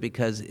believers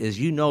because, as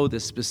you know,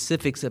 the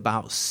specifics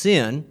about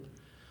sin,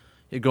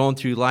 you're going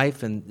through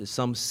life and there's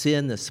some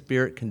sin the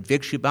Spirit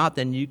convicts you about,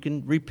 then you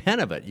can repent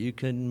of it. You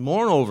can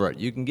mourn over it.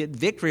 You can get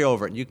victory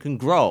over it. You can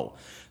grow.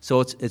 So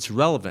it's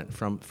relevant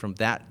from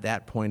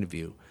that point of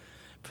view.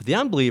 For the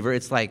unbeliever,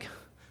 it's like,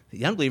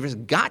 the unbeliever's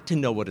got to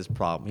know what his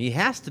problem. He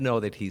has to know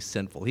that he's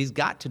sinful. He's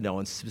got to know.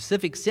 And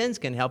specific sins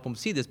can help him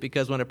see this,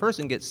 because when a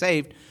person gets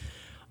saved,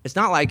 it's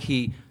not like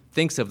he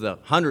thinks of the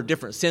 100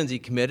 different sins he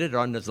committed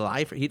on his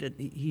life.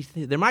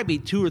 There might be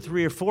 2 or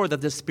 3 or 4 that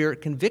the Spirit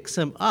convicts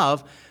him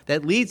of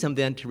that leads him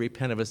then to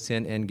repent of his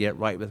sin and get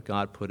right with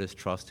God, put his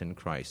trust in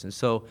Christ. And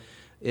so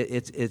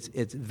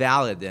it's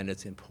valid then,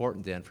 it's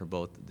important then for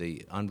both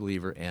the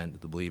unbeliever and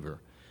the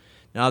believer.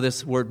 Now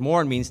this word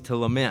mourn means to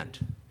lament.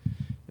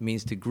 It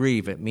means to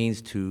grieve. It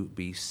means to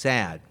be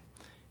sad.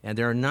 And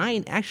there are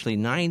 9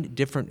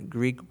 different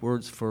Greek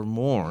words for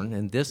mourn,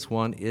 and this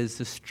one is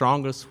the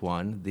strongest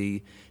one,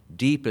 the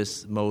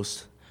deepest,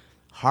 most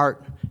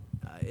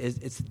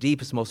it's the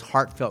deepest, most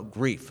heartfelt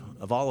grief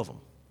of all of them.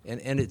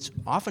 And it's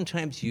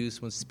oftentimes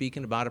used when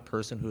speaking about a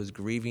person who is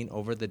grieving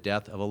over the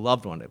death of a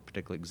loved one. A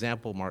particular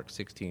example, Mark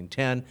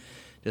 16:10,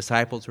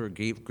 disciples were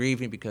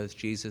grieving because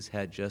Jesus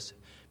had just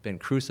been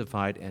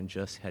crucified and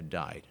just had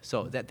died.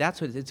 So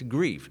that's what it's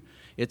grief.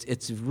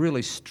 It's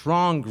really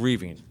strong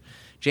grieving.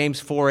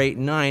 James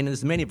 4:8-9, and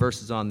there's many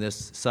verses on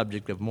this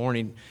subject of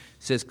mourning,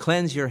 says,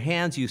 "Cleanse your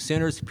hands, you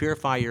sinners,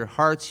 purify your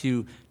hearts,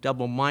 you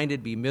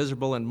double-minded, be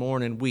miserable and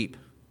mourn and weep."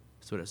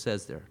 That's what it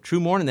says there. True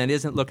mourning then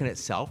isn't looking at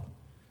self.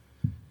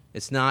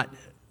 It's not,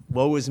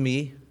 woe is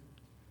me.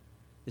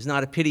 It's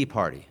not a pity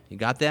party. You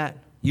got that?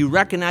 You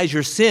recognize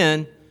your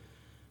sin,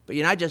 but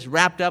you're not just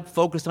wrapped up,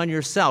 focused on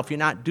yourself. You're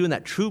not doing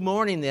that. True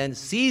mourning then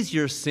sees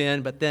your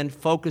sin, but then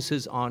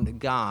focuses on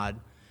God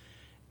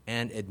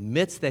and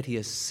admits that he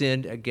has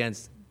sinned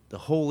against the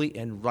holy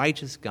and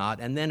righteous God,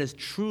 and then is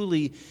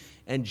truly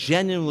and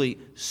genuinely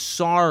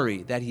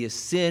sorry that he has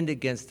sinned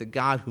against the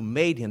God who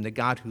made him, the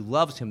God who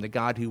loves him, the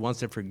God who wants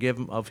to forgive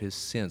him of his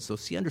sins. So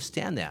see,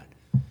 understand that.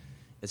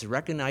 It's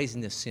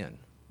recognizing the sin.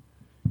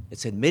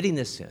 It's admitting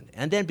the sin.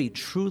 And then be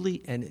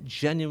truly and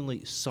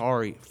genuinely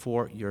sorry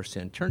for your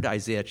sin. Turn to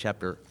Isaiah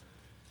chapter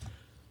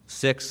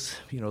 6.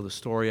 You know the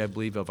story, I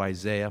believe, of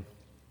Isaiah.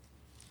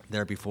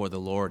 There before the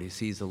Lord. He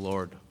sees the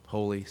Lord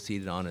holy,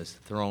 seated on his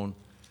throne.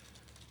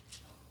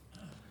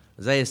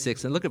 Isaiah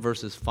 6, and look at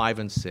verses 5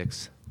 and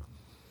 6.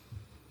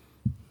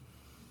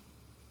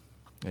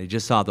 And he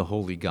just saw the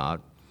holy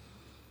God.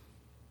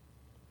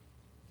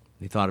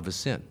 He thought of his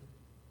sin.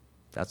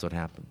 That's what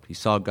happened. He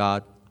saw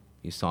God,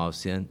 You saw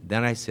sin.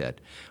 Then I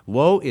said,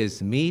 woe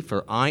is me,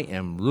 for I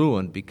am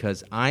ruined,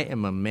 because I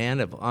am a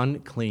man of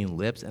unclean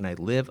lips, and I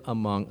live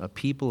among a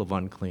people of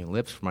unclean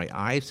lips. For my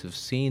eyes have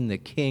seen the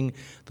King,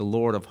 the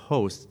Lord of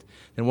hosts.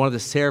 Then one of the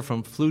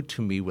seraphim flew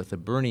to me with a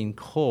burning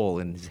coal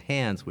in his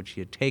hands, which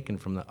he had taken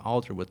from the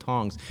altar with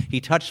tongs. He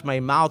touched my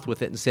mouth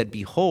with it and said,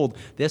 behold,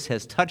 this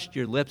has touched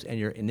your lips, and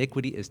your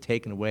iniquity is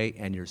taken away,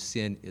 and your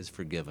sin is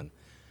forgiven.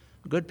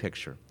 Good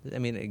picture. I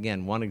mean,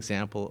 again, one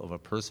example of a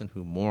person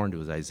who mourned. It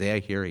was Isaiah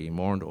here. He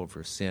mourned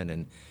over sin,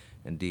 and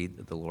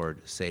indeed the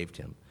Lord saved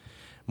him.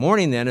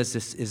 Mourning, then, is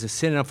a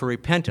sin for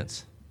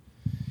repentance.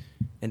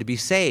 And to be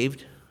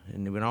saved,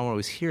 and we don't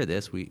always hear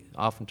this, we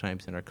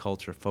oftentimes in our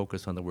culture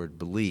focus on the word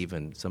believe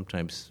and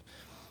sometimes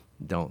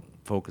don't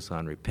focus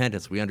on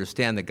repentance. We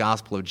understand the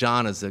Gospel of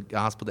John is a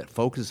gospel that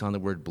focuses on the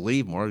word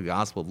believe more. The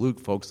Gospel of Luke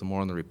focuses more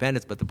on the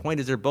repentance. But the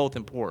point is they're both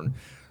important.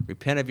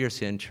 Repent of your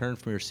sin, turn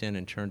from your sin,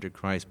 and turn to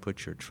Christ.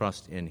 Put your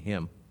trust in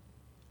him.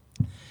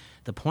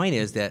 The point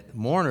is that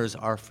mourners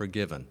are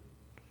forgiven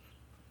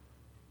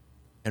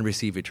and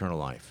receive eternal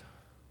life.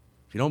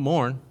 If you don't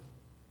mourn,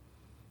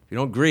 if you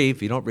don't grieve,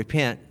 if you don't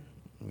repent,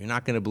 you're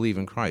not going to believe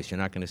in Christ. You're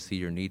not going to see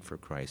your need for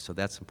Christ. So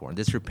that's important.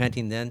 This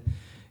repenting then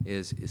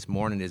is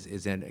mourning is,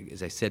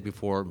 as I said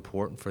before,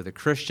 important for the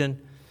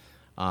Christian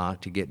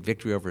to get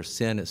victory over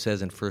sin. It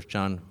says in 1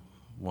 John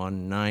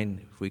 1:9,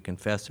 if we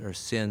confess our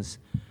sins,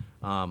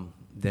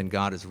 then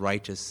God is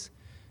righteous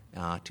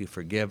to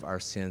forgive our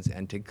sins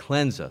and to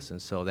cleanse us.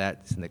 And so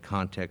that's in the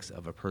context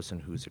of a person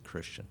who's a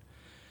Christian.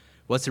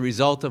 What's the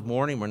result of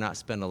mourning? We're not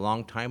spending a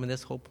long time in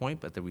this whole point,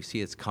 but that we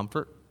see it's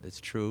comfort. It's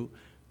true.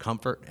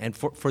 Comfort. And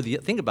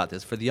think about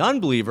this, for the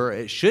unbeliever,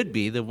 it should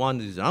be the one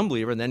who's an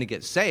unbeliever and then he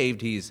gets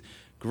saved, he's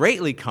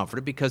greatly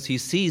comforted because he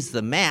sees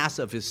the mass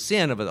of his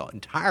sin of the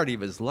entirety of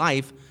his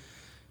life,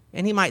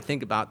 and he might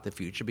think about the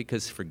future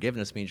because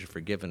forgiveness means you're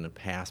forgiven in the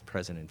past,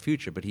 present, and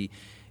future, but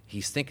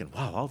he's thinking,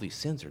 wow, all these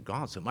sins are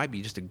gone, so it might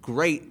be just a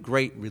great,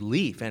 great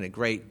relief and a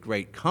great,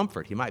 great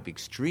comfort. He might be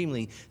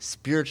extremely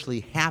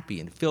spiritually happy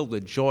and filled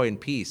with joy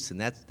and peace, and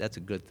that's a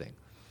good thing.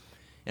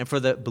 And for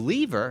the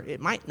believer, it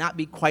might not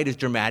be quite as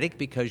dramatic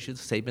because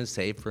you've been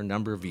saved for a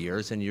number of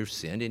years and you've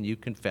sinned and you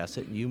confess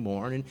it and you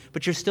mourn,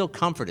 but you're still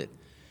comforted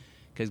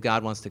because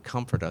God wants to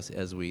comfort us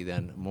as we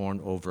then mourn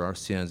over our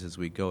sins as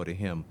we go to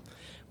him.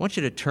 I want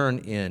you to turn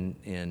in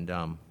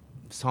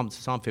Psalm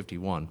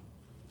 51,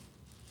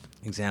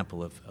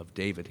 example of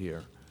David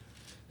here.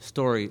 The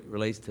story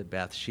relates to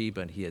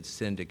Bathsheba, and he had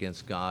sinned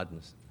against God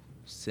and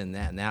sinned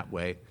in that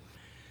way.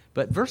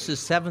 But verses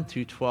 7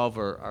 through 12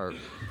 are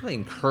really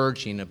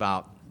encouraging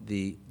about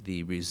the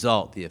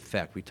result, the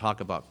effect. We talk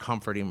about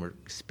comforting. We're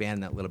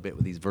expanding that a little bit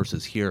with these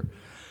verses here.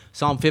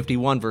 Psalm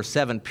 51, verse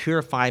 7,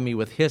 purify me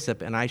with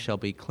hyssop, and I shall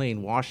be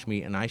clean. Wash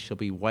me, and I shall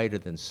be whiter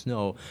than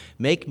snow.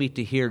 Make me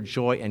to hear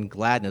joy and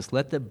gladness.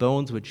 Let the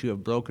bones which you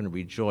have broken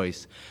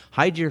rejoice.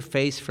 Hide your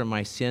face from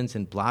my sins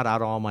and blot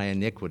out all my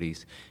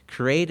iniquities.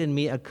 Create in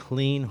me a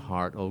clean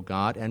heart, O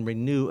God, and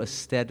renew a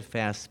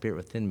steadfast spirit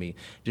within me.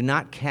 Do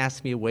not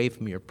cast me away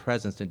from your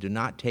presence, and do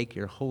not take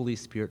your Holy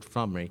Spirit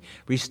from me.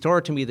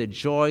 Restore to me the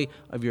joy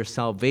of your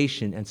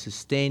salvation, and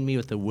sustain me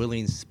with a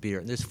willing spirit.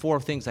 And there's four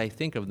things I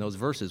think of in those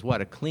verses.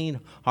 What? A clean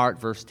heart,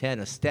 verse 10,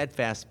 a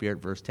steadfast spirit,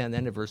 verse 10,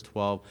 then to verse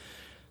 12,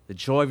 the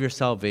joy of your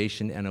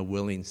salvation and a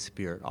willing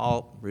spirit,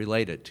 all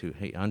related to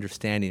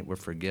understanding that we're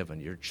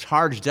forgiven. You're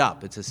charged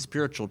up. It's a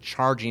spiritual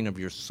charging of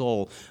your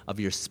soul, of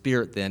your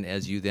spirit then,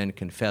 as you then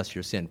confess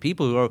your sin.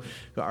 People who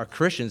are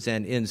Christians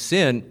and in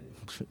sin,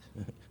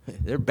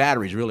 their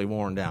battery's really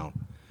worn down.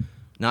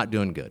 Not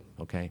doing good,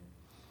 okay?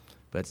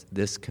 But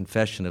this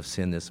confession of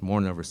sin, this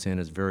mourning over sin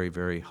is very,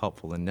 very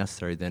helpful and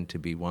necessary then to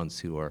be ones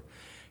who are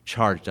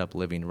charged up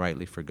living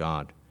rightly for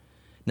God.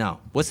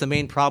 Now, what's the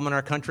main problem in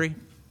our country?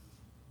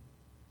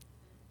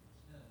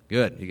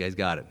 Good, you guys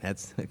got it.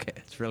 That's okay.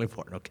 It's really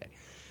important. Okay.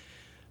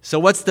 So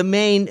what's the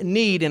main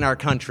need in our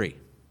country?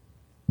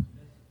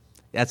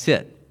 That's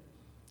it.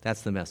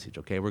 That's the message,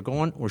 okay?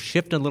 We're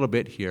shifting a little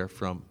bit here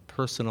from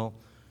personal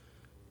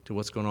to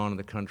what's going on in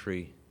the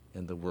country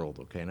and the world,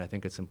 okay? And I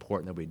think it's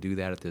important that we do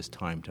that at this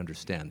time to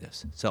understand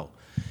this. So,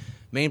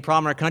 main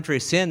problem in our country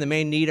is sin. The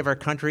main need of our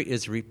country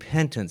is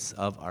repentance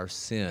of our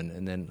sin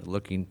and then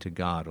looking to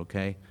God,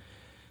 okay?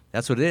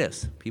 That's what it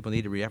is. People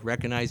need to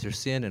recognize their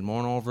sin and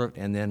mourn over it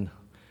and then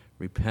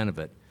repent of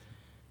it.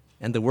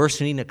 And the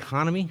worsening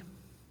economy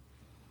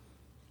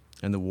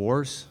and the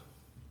wars,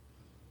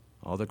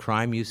 all the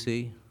crime you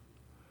see,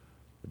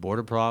 the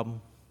border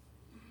problem,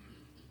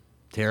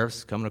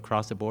 tariffs coming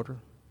across the border.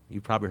 You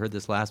probably heard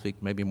this last week,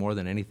 maybe more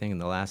than anything in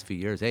the last few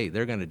years. Hey,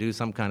 they're going to do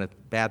some kind of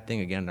bad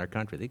thing again in our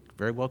country. They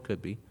very well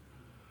could be.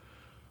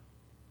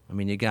 I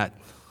mean, you got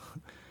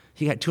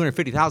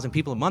 250,000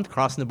 people a month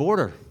crossing the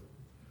border.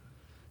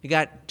 You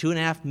got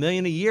 2.5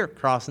 million a year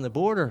crossing the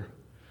border.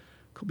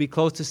 Could be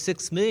close to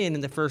 6 million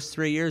in the first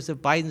 3 years of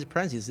Biden's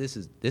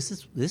presidency. This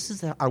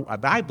is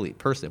I believe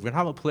personally. If we're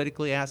talking about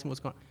politically, asking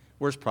what's going on,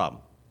 where's the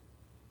problem?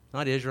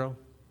 Not Israel.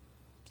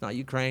 It's not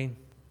Ukraine.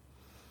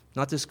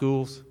 Not the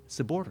schools. It's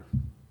the border.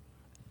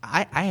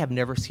 I have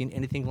never seen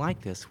anything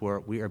like this where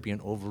we are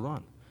being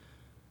overrun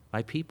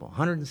by people.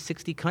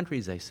 160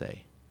 countries, they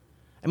say.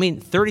 I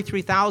mean,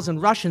 33,000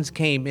 Russians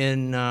came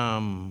in,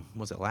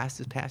 was it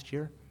this past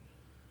year?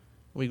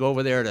 We go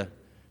over there to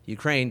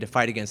Ukraine to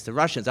fight against the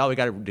Russians. Oh, we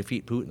got to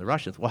defeat Putin and the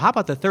Russians. Well, how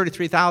about the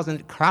 33,000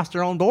 that crossed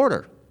their own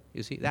border?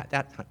 You see, that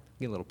I'm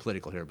getting a little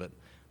political here, but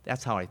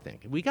that's how I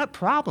think. We got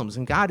problems,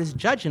 and God is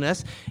judging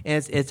us.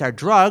 And it's our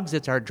drugs,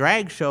 it's our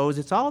drag shows,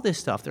 it's all this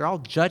stuff. They're all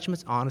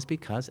judgments on us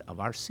because of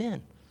our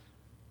sin.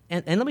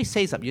 And let me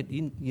say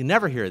something. You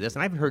never hear this,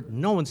 and I've heard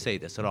no one say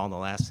this at all in the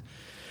last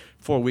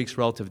 4 weeks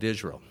relative to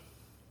Israel.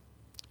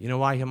 You know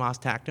why Hamas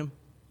attacked him?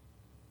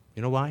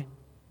 You know why?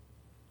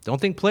 Don't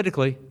think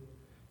politically.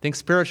 Think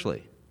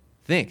spiritually.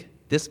 Think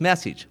this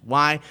message.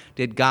 Why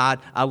did God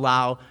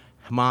allow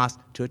Hamas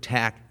to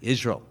attack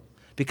Israel?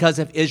 Because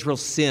of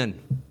Israel's sin.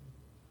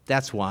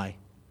 That's why.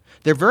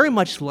 They're very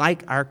much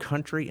like our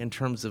country in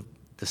terms of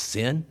the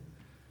sin.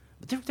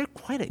 But they're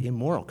quite an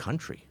immoral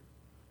country.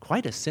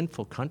 Quite a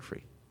sinful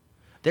country.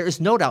 There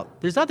is no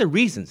doubt. There's other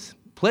reasons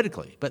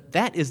politically, but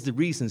that is the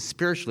reason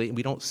spiritually, and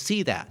we don't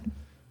see that.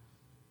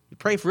 You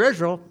pray for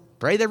Israel,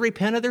 pray they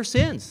repent of their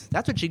sins.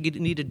 That's what you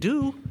need to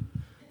do.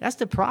 That's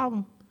the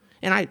problem.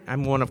 And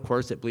I'm one, of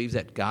course, that believes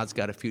that God's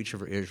got a future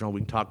for Israel.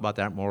 We can talk about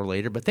that more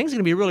later. But things are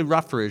going to be really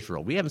rough for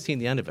Israel. We haven't seen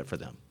the end of it for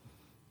them,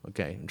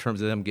 okay, in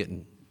terms of them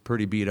getting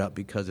pretty beat up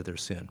because of their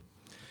sin.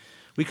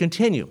 We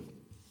continue.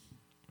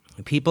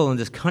 The people in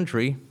this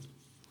country,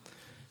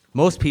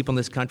 most people in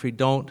this country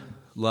don't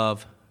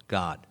love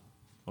God,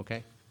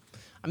 okay?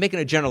 I'm making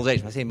a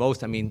generalization. When I say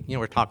most, I mean,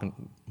 we're talking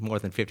more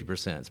than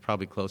 50%. It's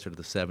probably closer to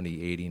the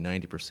 70, 80,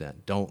 90%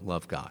 don't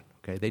love God,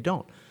 okay? They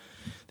don't.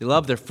 They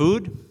love their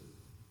food.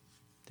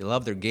 They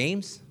love their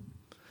games.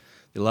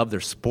 They love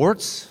their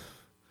sports.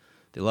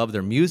 They love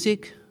their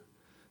music.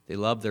 They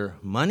love their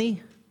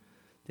money.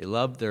 They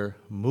love their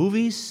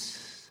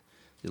movies.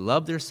 They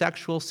love their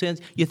sexual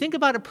sins. You think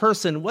about a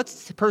person,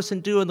 what's the person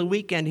do on the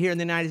weekend here in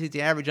the United States,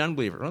 the average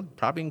unbeliever? Well,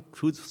 probably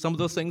includes some of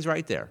those things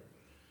right there.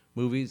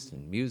 Movies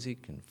and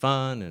music and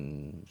fun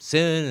and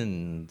sin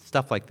and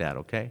stuff like that,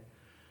 okay?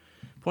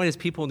 Point is,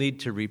 people need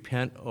to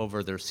repent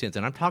over their sins.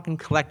 And I'm talking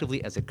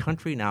collectively as a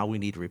country now. We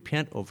need to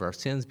repent over our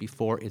sins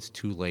before it's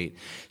too late.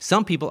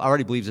 Some people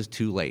already believe it's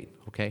too late,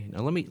 okay?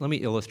 Now let me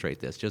illustrate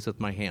this just with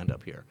my hand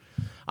up here.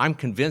 I'm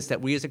convinced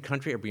that we as a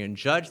country are being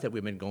judged, that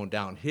we've been going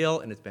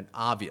downhill, and it's been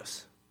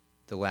obvious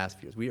the last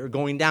few years. We are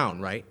going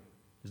down, right?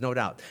 There's no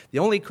doubt.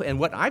 And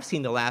what I've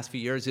seen the last few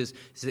years is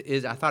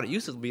I thought it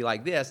used to be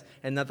like this,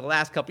 and then the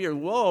last couple years,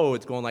 whoa,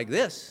 it's going like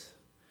this.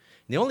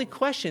 The only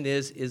question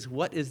is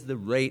what is the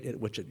rate at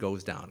which it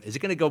goes down? Is it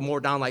going to go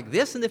more down like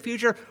this in the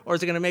future, or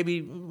is it going to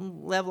maybe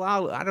level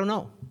out? I don't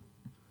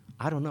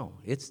know.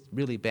 It's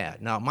really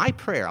bad. Now, my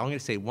prayer, I'm going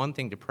to say one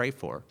thing to pray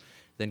for,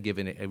 then give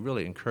a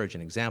really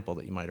encouraging example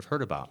that you might have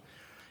heard about,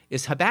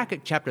 is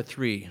Habakkuk chapter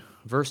 3,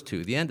 verse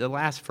 2. The end, the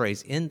last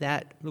phrase in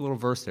that little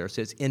verse there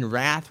says, "In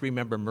wrath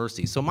remember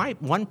mercy." So my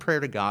one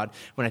prayer to God,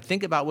 when I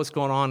think about what's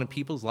going on in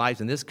people's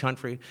lives in this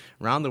country,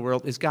 around the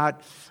world, is,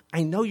 God,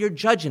 I know you're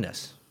judging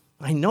us.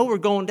 I know we're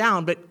going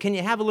down, but can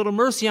you have a little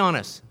mercy on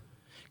us?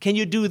 Can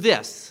you do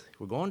this?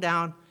 We're going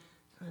down,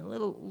 a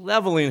little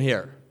leveling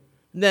here.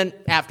 And then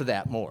after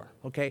that, more.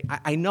 Okay?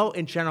 I know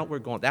in general we're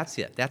going, that's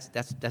it.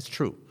 That's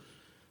true.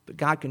 But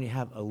God, can you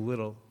have a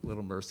little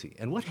mercy?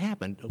 And what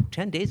happened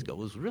 10 days ago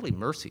was really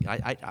mercy.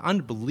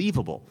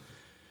 Unbelievable.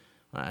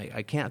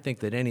 I can't think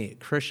that any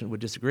Christian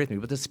would disagree with me.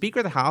 But the Speaker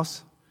of the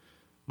House,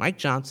 Mike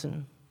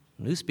Johnson,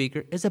 new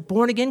Speaker, is a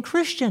born-again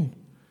Christian.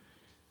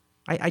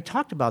 I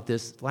talked about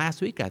this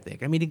last week, I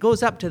think. I mean, he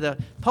goes up to the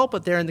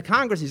pulpit there in the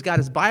Congress. He's got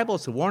his Bible.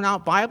 It's a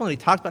worn-out Bible, and he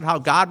talks about how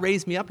God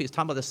raised me up. He's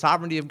talking about the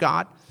sovereignty of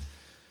God.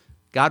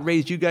 God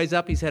raised you guys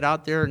up, he said,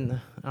 out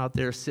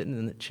there sitting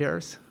in the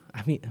chairs.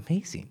 I mean,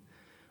 amazing.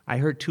 I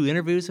heard 2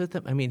 interviews with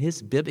him. I mean, he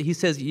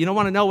says, you don't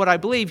want to know what I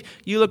believe?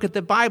 You look at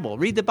the Bible.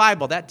 Read the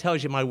Bible. That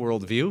tells you my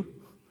worldview.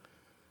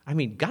 I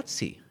mean,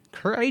 gutsy,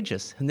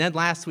 courageous. And then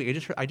last week,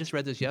 I just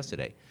read this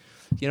yesterday.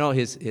 You know,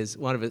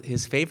 one of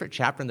his favorite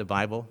chapter in the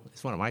Bible,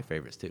 it's one of my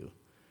favorites too.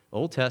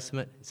 Old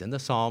Testament, it's in the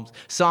Psalms.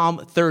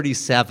 Psalm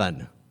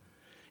 37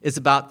 is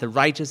about the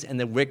righteous and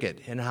the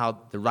wicked and how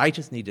the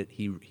righteous need to,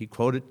 he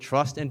quoted,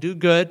 trust and do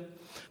good,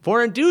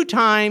 for in due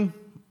time,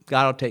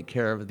 God will take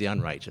care of the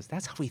unrighteous.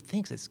 That's how he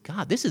thinks. It's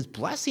God. This is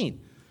blessing.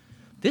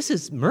 This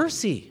is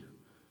mercy.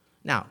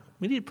 Now,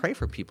 we need to pray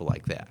for people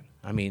like that.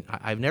 I mean,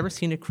 I've never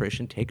seen a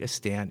Christian take a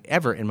stand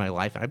ever in my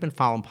life. I've been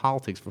following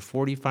politics for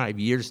 45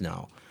 years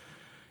now.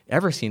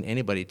 Ever seen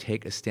anybody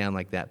take a stand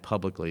like that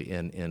publicly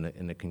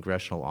in a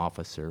congressional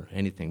office or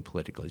anything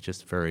political? It's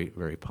just very,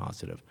 very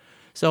positive.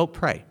 So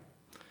pray.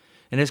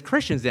 And as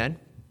Christians then,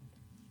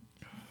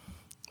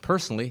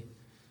 personally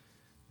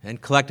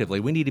and collectively,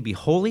 we need to be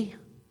holy.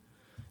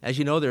 As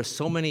you know, there's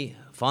so many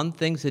fun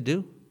things to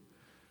do,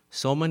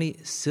 so many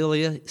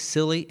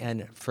silly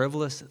and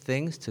frivolous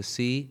things to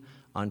see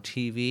on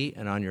TV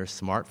and on your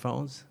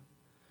smartphones.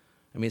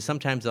 I mean,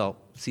 sometimes I'll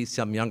see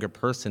some younger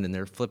person and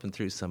they're flipping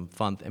through some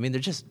fun. I mean,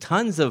 there's just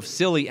tons of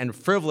silly and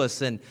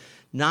frivolous and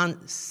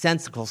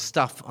nonsensical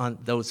stuff on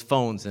those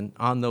phones and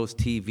on those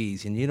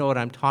TVs. And you know what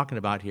I'm talking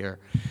about here.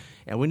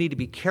 And we need to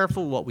be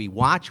careful what we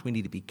watch. We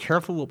need to be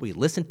careful what we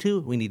listen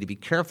to. We need to be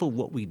careful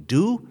what we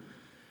do.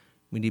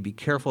 We need to be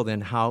careful then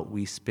how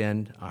we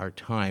spend our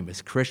time.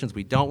 As Christians,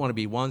 we don't want to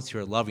be ones who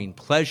are loving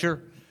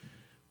pleasure.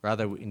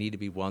 Rather, we need to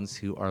be ones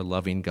who are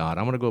loving God.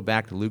 I want to go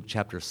back to Luke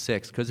chapter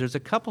 6, because there's a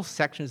couple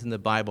sections in the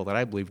Bible that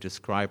I believe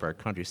describe our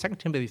country. 2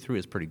 Timothy 3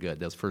 is pretty good,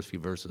 those first few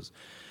verses.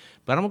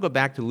 But I'm going to go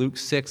back to Luke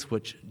 6,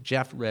 which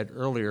Jeff read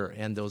earlier,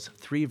 and those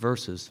 3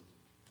 verses,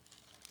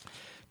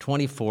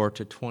 24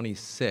 to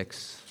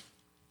 26.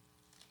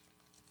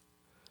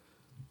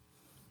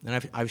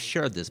 And I've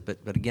shared this, but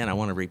again, I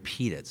want to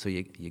repeat it so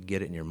you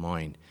get it in your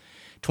mind.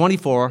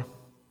 24,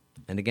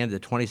 and again to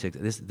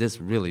 26,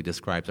 this really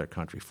describes our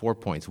country. 4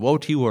 points. Woe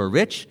to you who are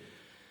rich,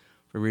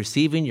 for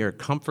receiving your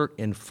comfort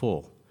in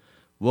full.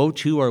 Woe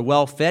to you who are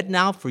well fed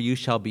now, for you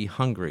shall be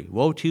hungry.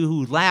 Woe to you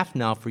who laugh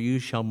now, for you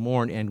shall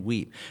mourn and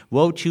weep.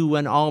 Woe to you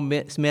when all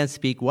men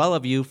speak well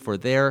of you, for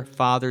their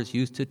fathers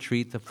used to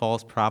treat the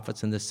false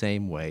prophets in the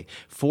same way.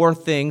 4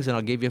 things, and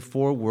I'll give you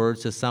 4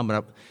 words to sum it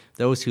up.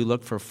 Those who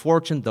look for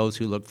fortune, those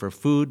who look for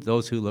food,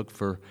 those who look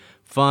for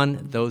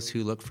fun, those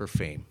who look for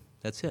fame.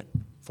 That's it.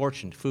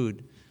 Fortune,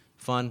 food,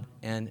 fun,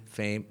 and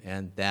fame,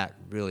 and that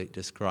really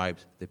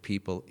describes the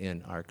people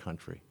in our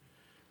country.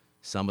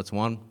 Some it's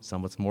one,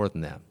 some it's more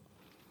than that.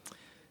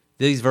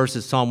 These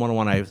verses, Psalm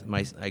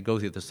 101, I go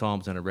through the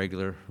Psalms on a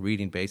regular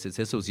reading basis.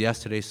 This was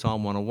yesterday,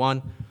 Psalm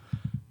 101,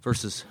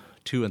 verses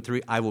 2 and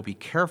 3. I will be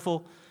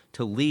careful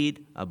to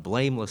lead a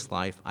blameless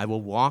life. I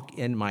will walk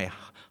in my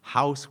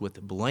house with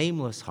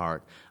blameless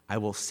heart. I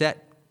will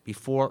set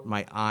before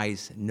my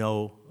eyes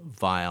no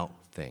vile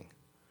thing.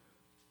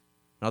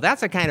 Now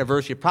that's the kind of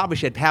verse you probably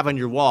should have on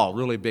your wall,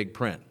 really big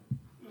print.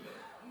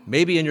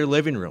 Maybe in your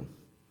living room.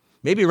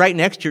 Maybe right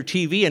next to your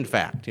TV, in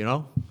fact,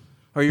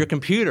 or your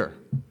computer.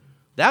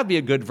 That would be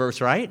a good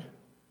verse, right?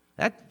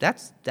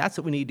 That's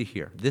what we need to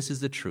hear. This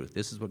is the truth.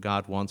 This is what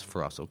God wants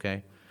for us,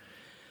 okay?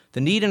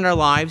 The need in our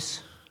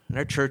lives, in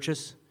our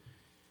churches,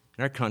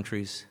 in our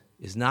countries,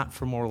 is not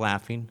for more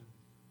laughing,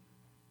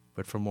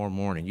 but for more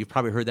mourning. You've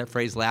probably heard that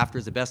phrase, laughter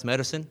is the best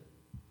medicine.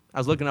 I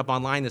was looking up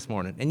online this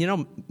morning,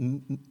 and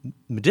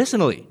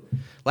medicinally,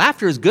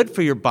 laughter is good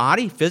for your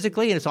body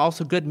physically, and it's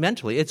also good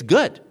mentally. It's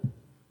good,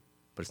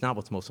 but it's not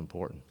what's most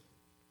important.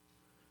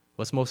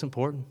 What's most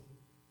important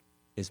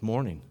is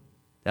mourning.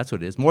 That's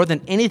what it is. More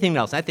than anything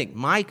else, I think,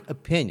 my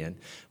opinion,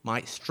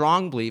 my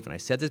strong belief, and I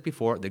said this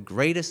before, the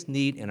greatest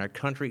need in our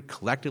country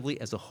collectively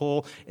as a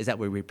whole is that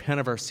we repent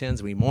of our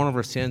sins, we mourn over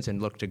our sins,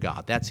 and look to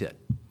God. That's it.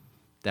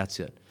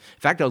 That's it. In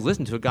fact, I was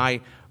listening to a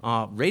guy,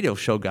 radio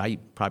show guy, you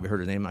probably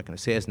heard his name, I'm not going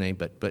to say his name,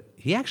 but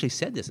he actually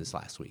said this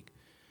last week.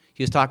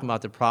 He was talking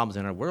about the problems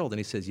in our world, and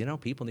he says,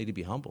 people need to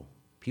be humble.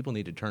 People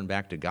need to turn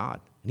back to God.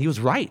 And he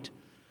was right.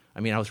 I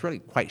mean, I was really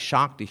quite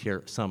shocked to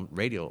hear some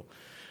radio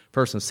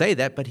person say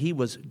that, but he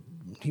was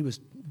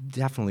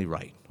definitely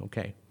right,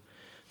 okay?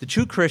 The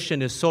true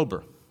Christian is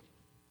sober,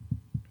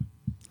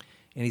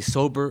 and he's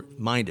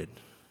sober-minded,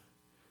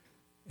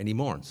 and he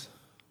mourns.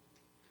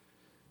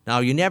 Now,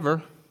 you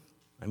never,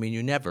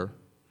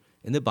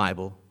 in the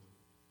Bible,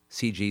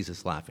 see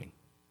Jesus laughing,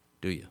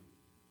 do you?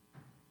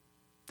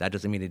 That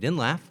doesn't mean he didn't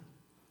laugh.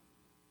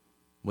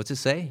 What's it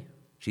say?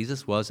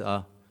 Jesus was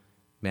a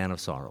man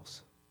of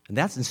sorrows. And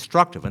that's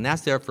instructive, and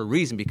that's there for a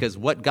reason, because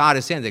what God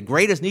is saying, the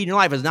greatest need in your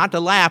life is not to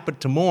laugh, but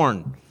to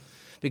mourn.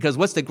 Because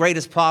what's the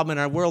greatest problem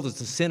in our world is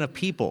the sin of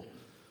people.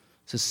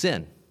 It's a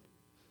sin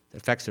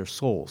that affects their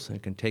souls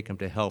and can take them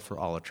to hell for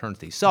all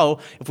eternity. So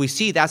if we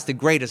see that's the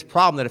greatest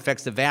problem that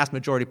affects the vast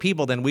majority of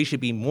people, then we should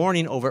be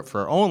mourning over it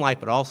for our own life,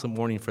 but also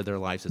mourning for their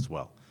lives as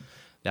well.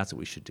 That's what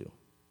we should do.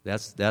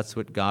 That's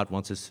what God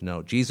wants us to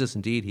know. Jesus,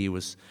 indeed,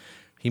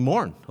 he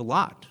mourned a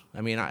lot.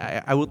 I mean,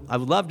 I would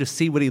love to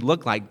see what he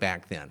looked like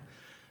back then.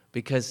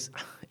 Because,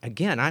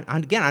 again,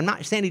 I'm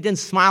not saying he didn't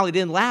smile, he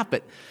didn't laugh,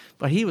 but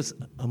he was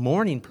a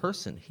mourning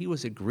person. He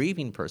was a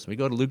grieving person. We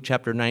go to Luke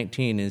chapter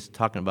 19, and he's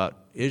talking about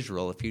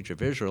Israel, the future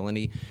of Israel,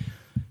 and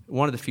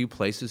one of the few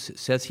places it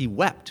says he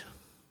wept.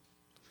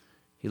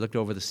 He looked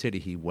over the city,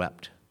 he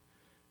wept,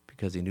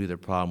 because he knew their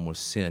problem was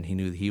sin. He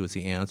knew that he was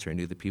the answer. He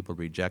knew the people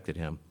rejected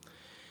him.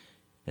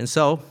 And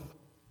so,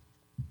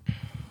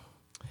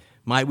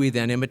 might we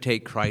then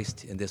imitate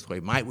Christ in this way?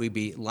 Might we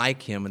be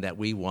like him in that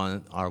we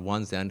are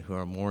ones then who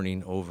are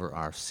mourning over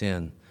our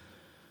sin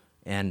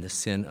and the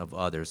sin of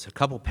others? A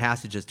couple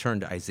passages turn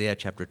to Isaiah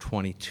chapter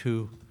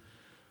 22.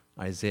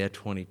 Isaiah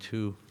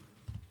 22.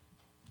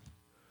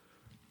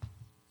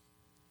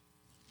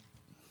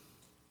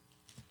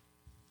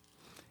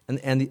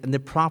 And the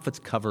prophets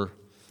cover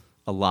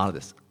a lot of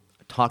this,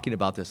 talking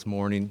about this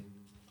mourning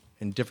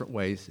in different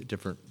ways,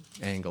 different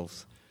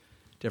angles,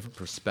 different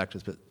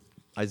perspectives. But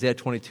Isaiah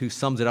 22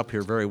 sums it up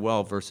here very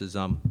well, verses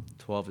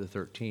 12 to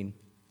 13.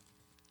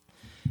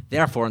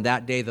 Therefore, in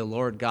that day the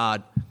Lord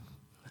God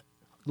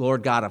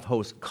Lord God of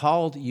hosts,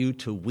 called you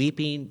to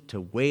weeping,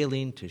 to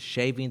wailing, to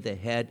shaving the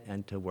head,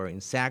 and to wearing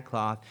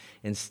sackcloth.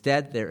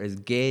 Instead, there is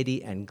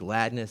gaiety and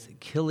gladness,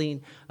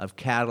 killing of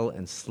cattle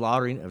and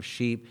slaughtering of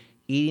sheep,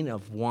 eating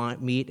of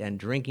meat and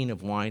drinking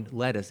of wine.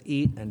 Let us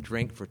eat and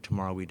drink, for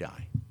tomorrow we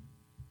die.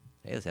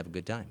 Hey, let's have a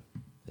good time.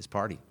 Let's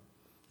party.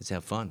 Let's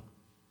have fun.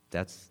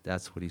 That's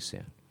what he's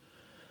saying.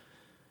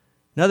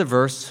 Another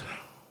verse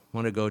I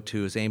want to go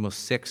to is Amos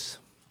 6.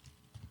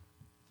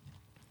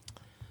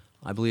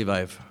 I believe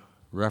I've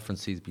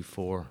referenced these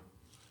before.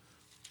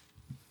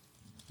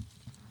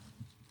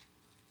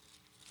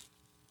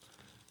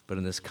 But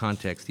in this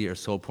context, these are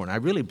so important. I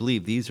really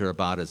believe these are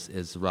about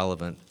as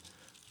relevant.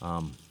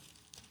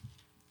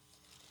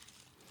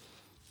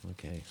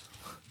 Okay.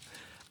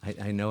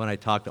 I know when I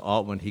talk to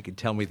Altman, he could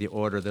tell me the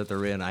order that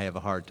they're in. I have a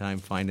hard time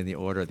finding the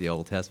order of the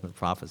Old Testament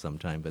prophets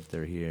sometimes, but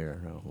they're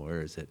here. Oh,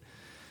 where is it?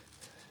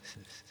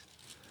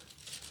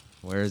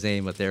 Where is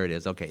Amos? There it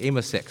is. Okay,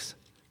 Amos 6.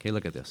 Okay,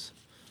 look at this.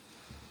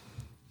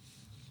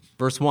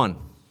 Verse 1.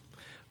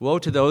 Woe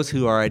to those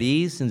who are at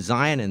ease in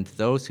Zion and to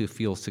those who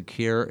feel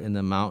secure in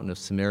the mountain of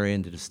Samaria,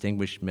 and the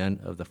distinguished men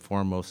of the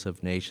foremost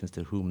of nations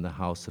to whom the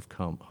house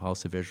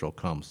of Israel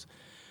comes.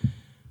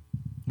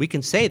 We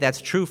can say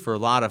that's true for a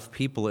lot of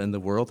people in the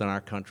world, in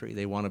our country.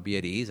 They want to be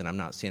at ease, and I'm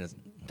not saying it's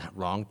not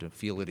wrong to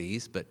feel at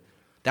ease, but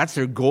that's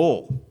their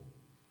goal.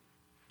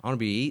 I want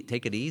to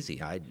take it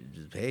easy.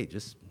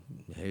 Just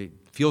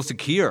feel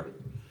secure.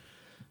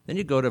 Then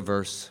you go to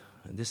verse,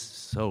 and this is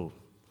so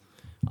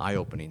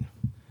eye-opening.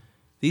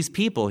 These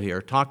people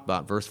here, talked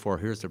about verse 4,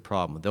 here's the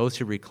problem. Those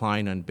who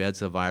recline on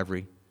beds of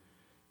ivory,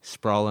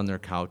 sprawl on their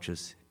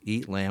couches,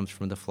 eat lambs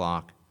from the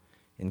flock,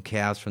 and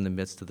calves from the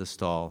midst of the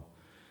stall,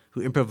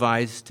 who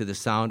improvise to the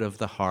sound of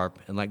the harp,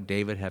 and like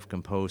David have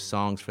composed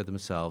songs for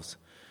themselves,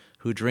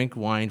 who drink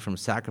wine from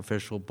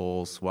sacrificial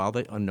bowls while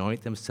they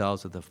anoint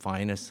themselves with the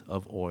finest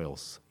of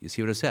oils. You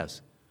see what it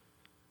says?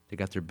 They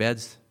got their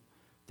beds,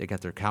 they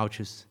got their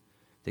couches,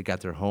 they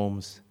got their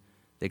homes,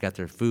 they got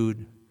their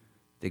food,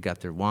 they got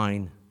their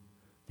wine,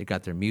 they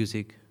got their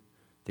music,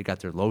 they got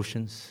their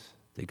lotions,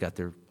 they got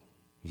their,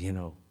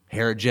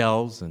 hair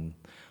gels and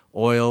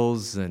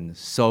oils and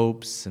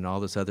soaps and all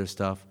this other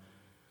stuff.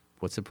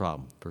 What's the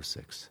problem? Verse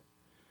 6.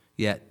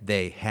 Yet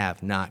they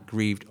have not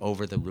grieved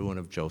over the ruin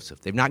of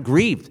Joseph. They've not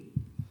grieved.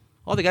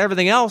 Oh, they got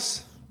everything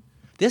else.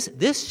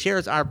 This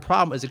shares our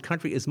problem as a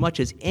country as much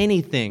as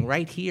anything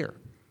right here.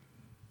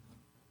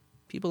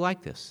 People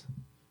like this,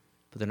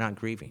 but they're not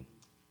grieving.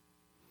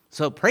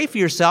 So pray for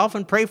yourself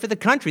and pray for the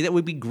country that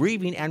we be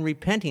grieving and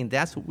repenting.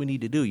 That's what we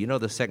need to do. You know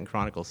the 2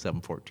 Chronicles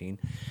 7:14.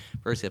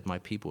 First, if my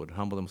people would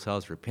humble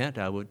themselves, repent,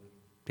 I would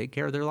take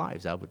care of their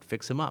lives. I would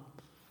fix them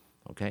up.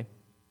 Okay?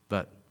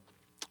 But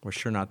we're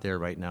sure not there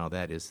right now.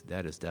 That is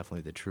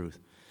definitely the truth.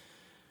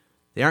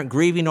 They aren't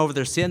grieving over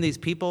their sin, these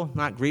people,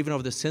 not grieving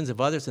over the sins of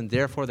others, and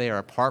therefore they are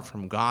apart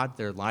from God.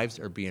 Their lives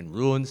are being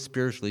ruined,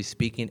 spiritually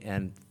speaking,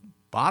 and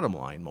bottom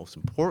line, most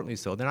importantly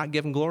so, they're not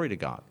giving glory to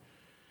God.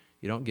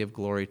 You don't give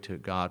glory to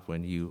God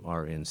when you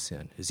are in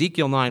sin.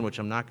 Ezekiel 9, which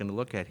I'm not going to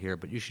look at here,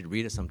 but you should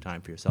read it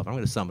sometime for yourself. I'm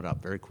going to sum it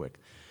up very quick.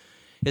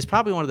 It's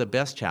probably one of the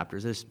best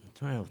chapters. There's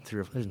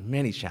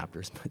many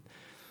chapters,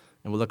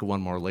 and we'll look at one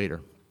more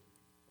later.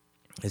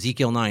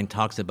 Ezekiel 9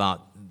 talks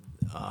about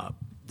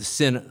the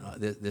sin.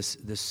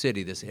 This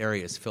city, this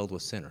area is filled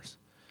with sinners.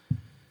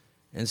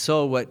 And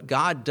so what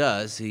God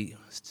does, he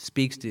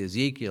speaks to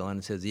Ezekiel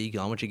and says,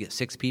 Ezekiel, I want you to get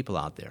 6 people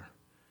out there.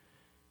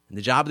 And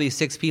the job of these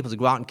 6 people is to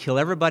go out and kill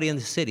everybody in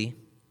the city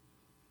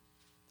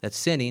that's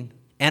sinning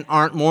and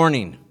aren't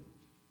mourning.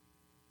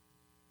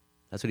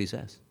 That's what he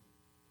says.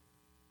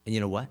 And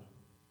you know what?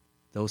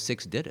 Those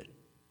 6 did it.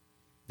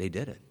 They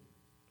did it.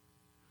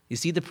 You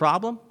see the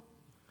problem?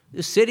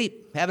 This city,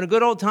 having a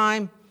good old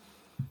time,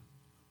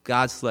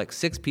 God selects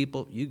 6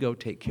 people, you go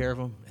take care of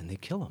them, and they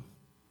kill them.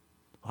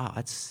 Wow,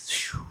 that's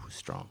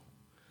strong.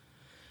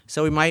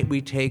 So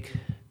we take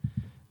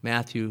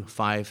Matthew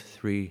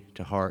 5:3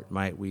 to heart.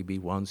 Might we be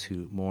ones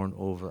who mourn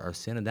over our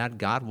sin, and that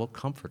God will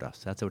comfort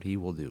us. That's what he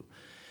will do.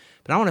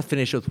 But I want to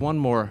finish with one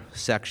more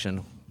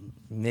section,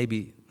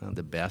 maybe not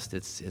the best.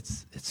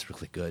 It's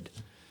really good.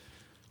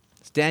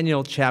 It's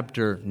Daniel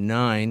chapter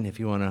 9, if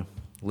you want to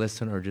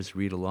listen or just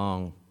read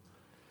along.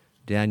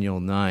 Daniel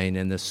 9,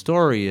 and the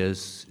story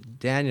is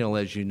Daniel,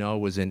 as you know,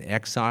 was in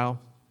exile.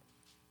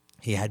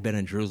 He had been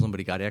in Jerusalem, but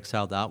he got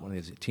exiled out when he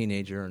was a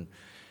teenager and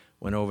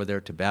went over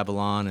there to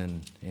Babylon,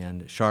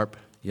 and a sharp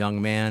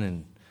young man,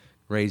 and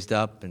raised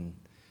up and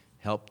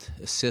helped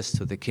assist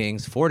with the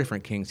kings. 4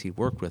 different kings he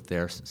worked with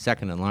there,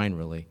 second in line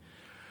really.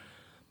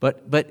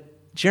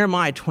 But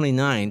Jeremiah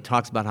 29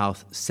 talks about how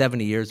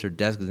 70 years are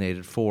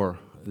designated for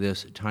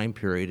this time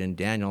period, and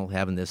Daniel,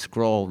 having this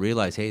scroll,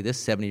 realized, hey, this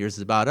 70 years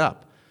is about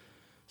up.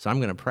 So I'm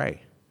going to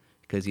pray,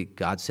 because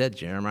God said,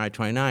 Jeremiah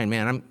 29,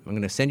 man, I'm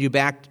going to send you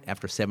back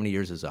after 70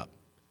 years is up.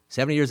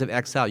 70 years of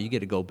exile, you get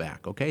to go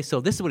back, okay? So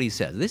this is what he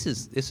says. This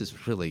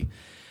is really,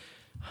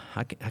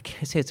 I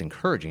can't say it's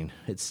encouraging.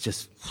 It's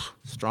just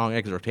strong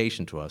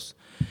exhortation to us.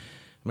 I'm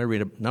going to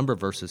read a number of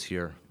verses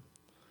here.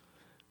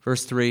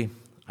 Verse 3,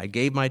 I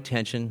gave my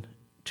attention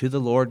to the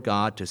Lord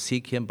God to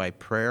seek him by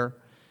prayer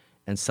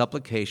and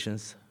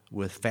supplications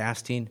with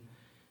fasting,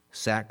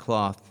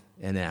 sackcloth,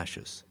 and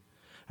ashes.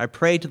 I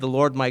prayed to the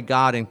Lord my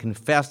God and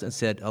confessed and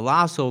said,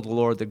 Alas, O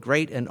Lord, the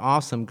great and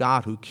awesome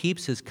God who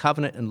keeps his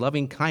covenant and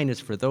loving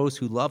kindness for those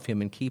who love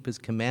him and keep his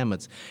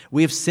commandments.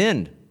 We have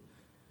sinned,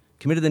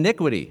 committed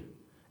iniquity,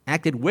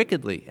 acted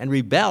wickedly, and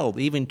rebelled,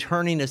 even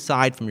turning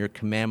aside from your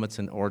commandments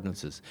and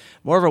ordinances.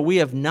 Moreover, we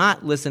have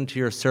not listened to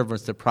your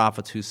servants, the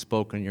prophets, who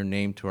spoke in your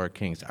name to our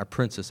kings, our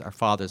princes, our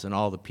fathers, and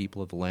all the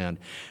people of the land.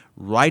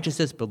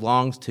 Righteousness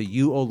belongs to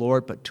you, O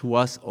Lord, but to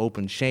us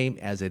open shame,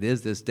 as it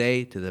is this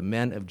day, to the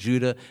men of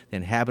Judah, the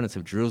inhabitants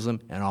of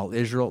Jerusalem, and all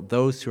Israel,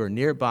 those who are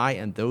nearby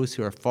and those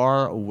who are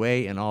far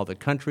away in all the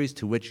countries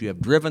to which you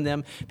have driven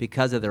them,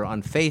 because of their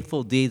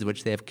unfaithful deeds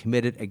which they have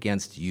committed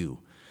against you.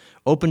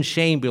 Open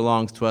shame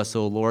belongs to us,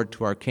 O Lord,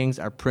 to our kings,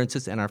 our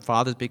princes, and our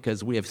fathers,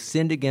 because we have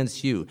sinned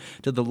against you.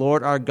 To the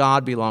Lord our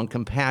God belong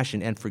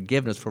compassion and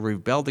forgiveness, for we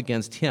rebelled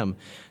against him,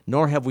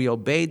 nor have we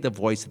obeyed the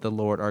voice of the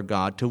Lord our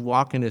God, to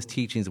walk in his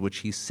teachings which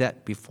he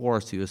set before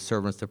us through his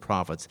servants the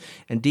prophets.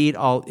 Indeed,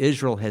 all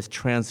Israel has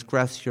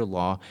transgressed your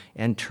law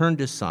and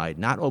turned aside,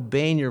 not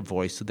obeying your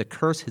voice, so the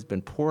curse has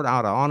been poured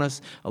out on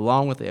us,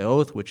 along with the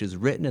oath which is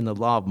written in the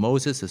law of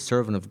Moses, the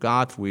servant of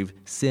God, for we've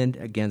sinned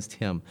against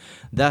him.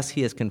 Thus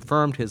he has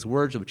confirmed his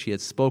words which he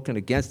had spoken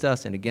against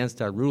us and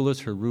against our rulers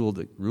who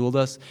ruled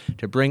us,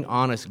 to bring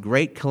on us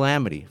great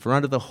calamity. For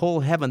under the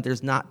whole heaven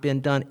there's not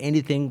been done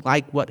anything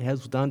like what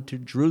has done to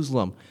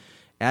Jerusalem.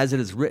 As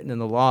it is written in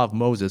the law of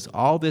Moses,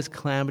 all this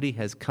calamity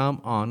has come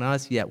on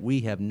us, yet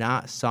we have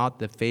not sought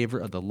the favor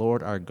of the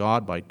Lord our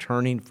God by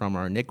turning from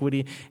our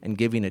iniquity and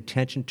giving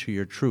attention to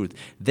your truth.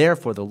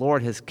 Therefore the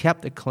Lord has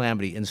kept the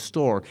calamity in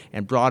store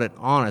and brought it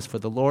on us, for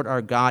the Lord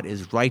our God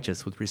is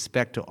righteous with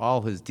respect to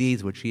all his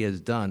deeds which he has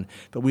done,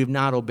 but we have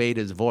not obeyed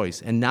his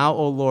voice. And now,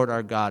 O Lord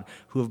our God,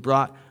 who have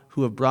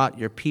brought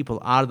your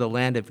people out of the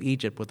land of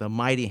Egypt with a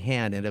mighty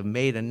hand and have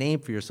made a name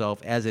for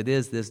yourself as it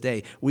is this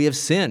day, we have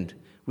sinned.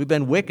 We've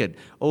been wicked.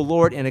 O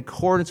Lord, in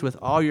accordance with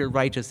all your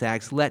righteous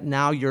acts, let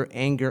now your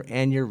anger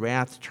and your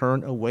wrath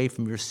turn away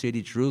from your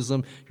city,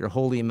 Jerusalem, your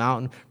holy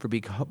mountain. For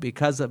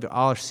because of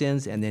all our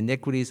sins and the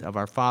iniquities of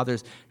our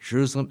fathers,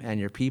 Jerusalem and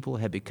your people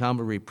have become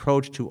a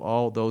reproach to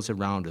all those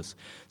around us.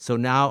 So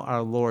now,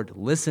 our Lord,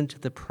 listen to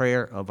the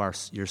prayer of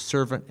your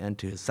servant and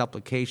to his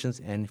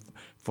supplications, and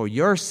for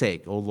your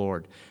sake, O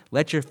Lord,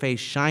 let your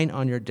face shine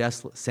on your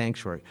desolate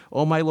sanctuary.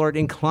 O my Lord,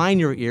 incline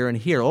your ear and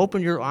hear.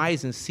 Open your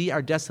eyes and see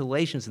our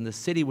desolations in the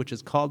city which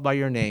is called by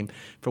your name.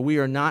 For we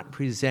are not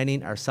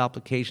presenting our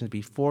supplications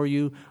before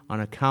you on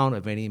account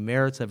of any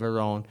merits of our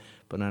own,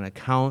 but on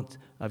account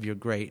of your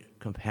great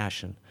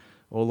compassion.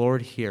 O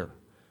Lord, hear.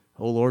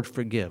 O Lord,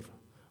 forgive.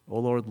 O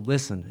Lord,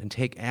 listen and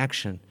take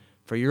action.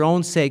 For your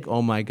own sake,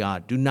 O my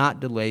God, do not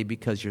delay,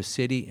 because your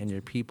city and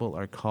your people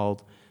are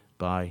called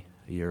by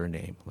your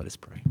name. Let us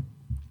pray.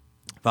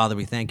 Father,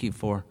 we thank you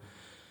for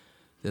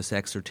this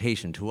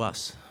exhortation to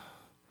us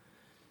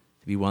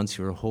to be ones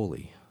who are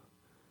holy.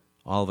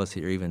 All of us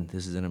here, even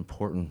this is an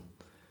important,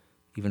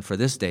 even for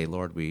this day,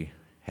 Lord, we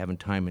have in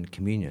time in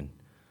communion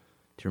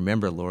to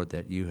remember, Lord,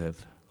 that you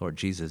have, Lord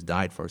Jesus,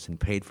 died for us and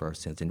paid for our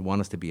sins and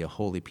want us to be a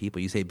holy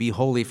people. You say, be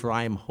holy, for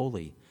I am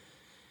holy.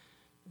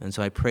 And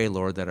so I pray,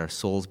 Lord, that our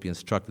souls be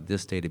instructed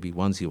this day to be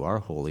ones who are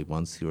holy,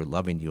 ones who are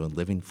loving you and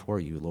living for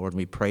you. Lord,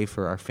 we pray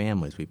for our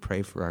families. We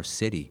pray for our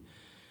city,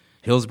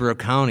 Hillsborough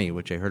County,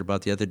 which I heard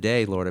about the other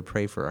day. Lord, I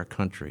pray for our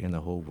country and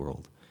the whole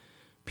world.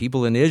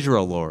 People in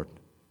Israel, Lord,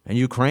 and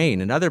Ukraine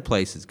and other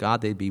places,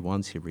 God, they'd be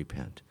ones who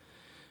repent.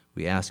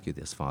 We ask you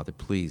this, Father.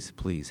 Please,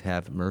 please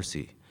have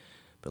mercy.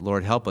 But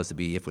Lord, help us to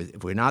be, if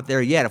we're not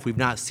there yet, if we've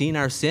not seen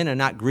our sin and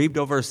not grieved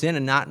over our sin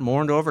and not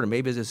mourned over it, and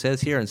maybe as it says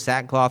here, in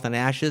sackcloth and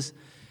ashes,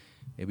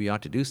 maybe we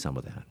ought to do some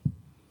of that.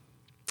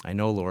 I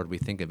know, Lord, we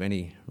think of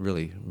any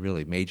really,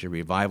 really major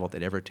revival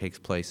that ever takes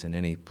place in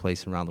any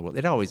place around the world.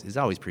 It is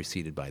always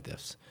preceded by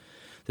this.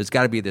 There's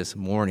got to be this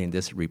mourning,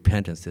 this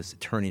repentance, this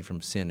turning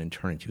from sin and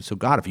turning to you. So,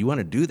 God, if you want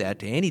to do that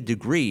to any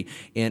degree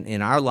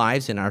in our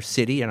lives, in our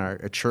city, in our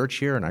church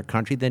here, in our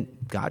country, then,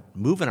 God,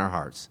 move in our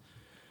hearts.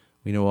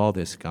 We know all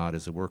this, God,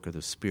 is a work of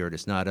the Spirit.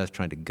 It's not us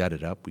trying to gut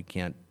it up. We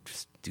can't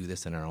just do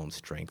this in our own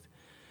strength.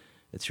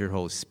 It's your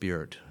Holy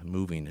Spirit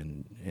moving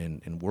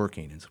and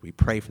working. And so we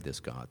pray for this,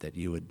 God, that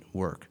you would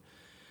work.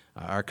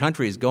 Our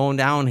country is going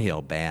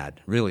downhill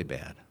bad, really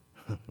bad.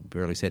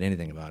 Barely said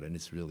anything about it, and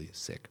it's really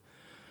sick.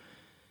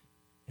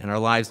 In our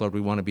lives, Lord,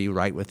 we want to be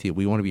right with you.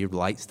 We want to be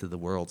lights to the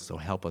world, so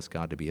help us,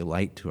 God, to be a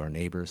light to our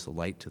neighbors, a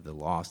light to the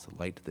lost, a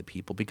light to the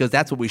people, because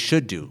that's what we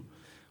should do.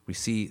 We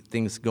see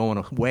things going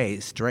away,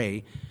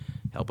 astray.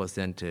 Help us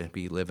then to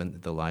be living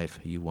the life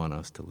you want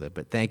us to live.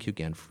 But thank you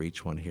again for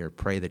each one here.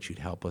 Pray that you'd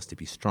help us to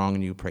be strong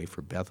in you. Pray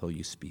for Bethel.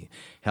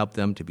 Help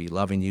them to be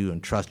loving you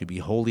and trust you, be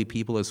holy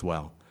people as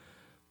well.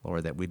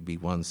 Lord, that we'd be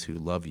ones who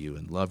love you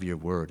and love your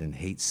word and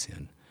hate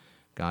sin.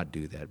 God,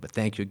 do that. But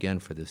thank you again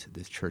for this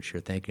church here.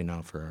 Thank you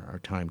now for our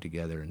time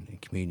together in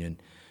communion.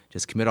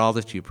 Just commit all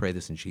this to you. Pray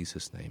this in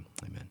Jesus' name.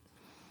 Amen.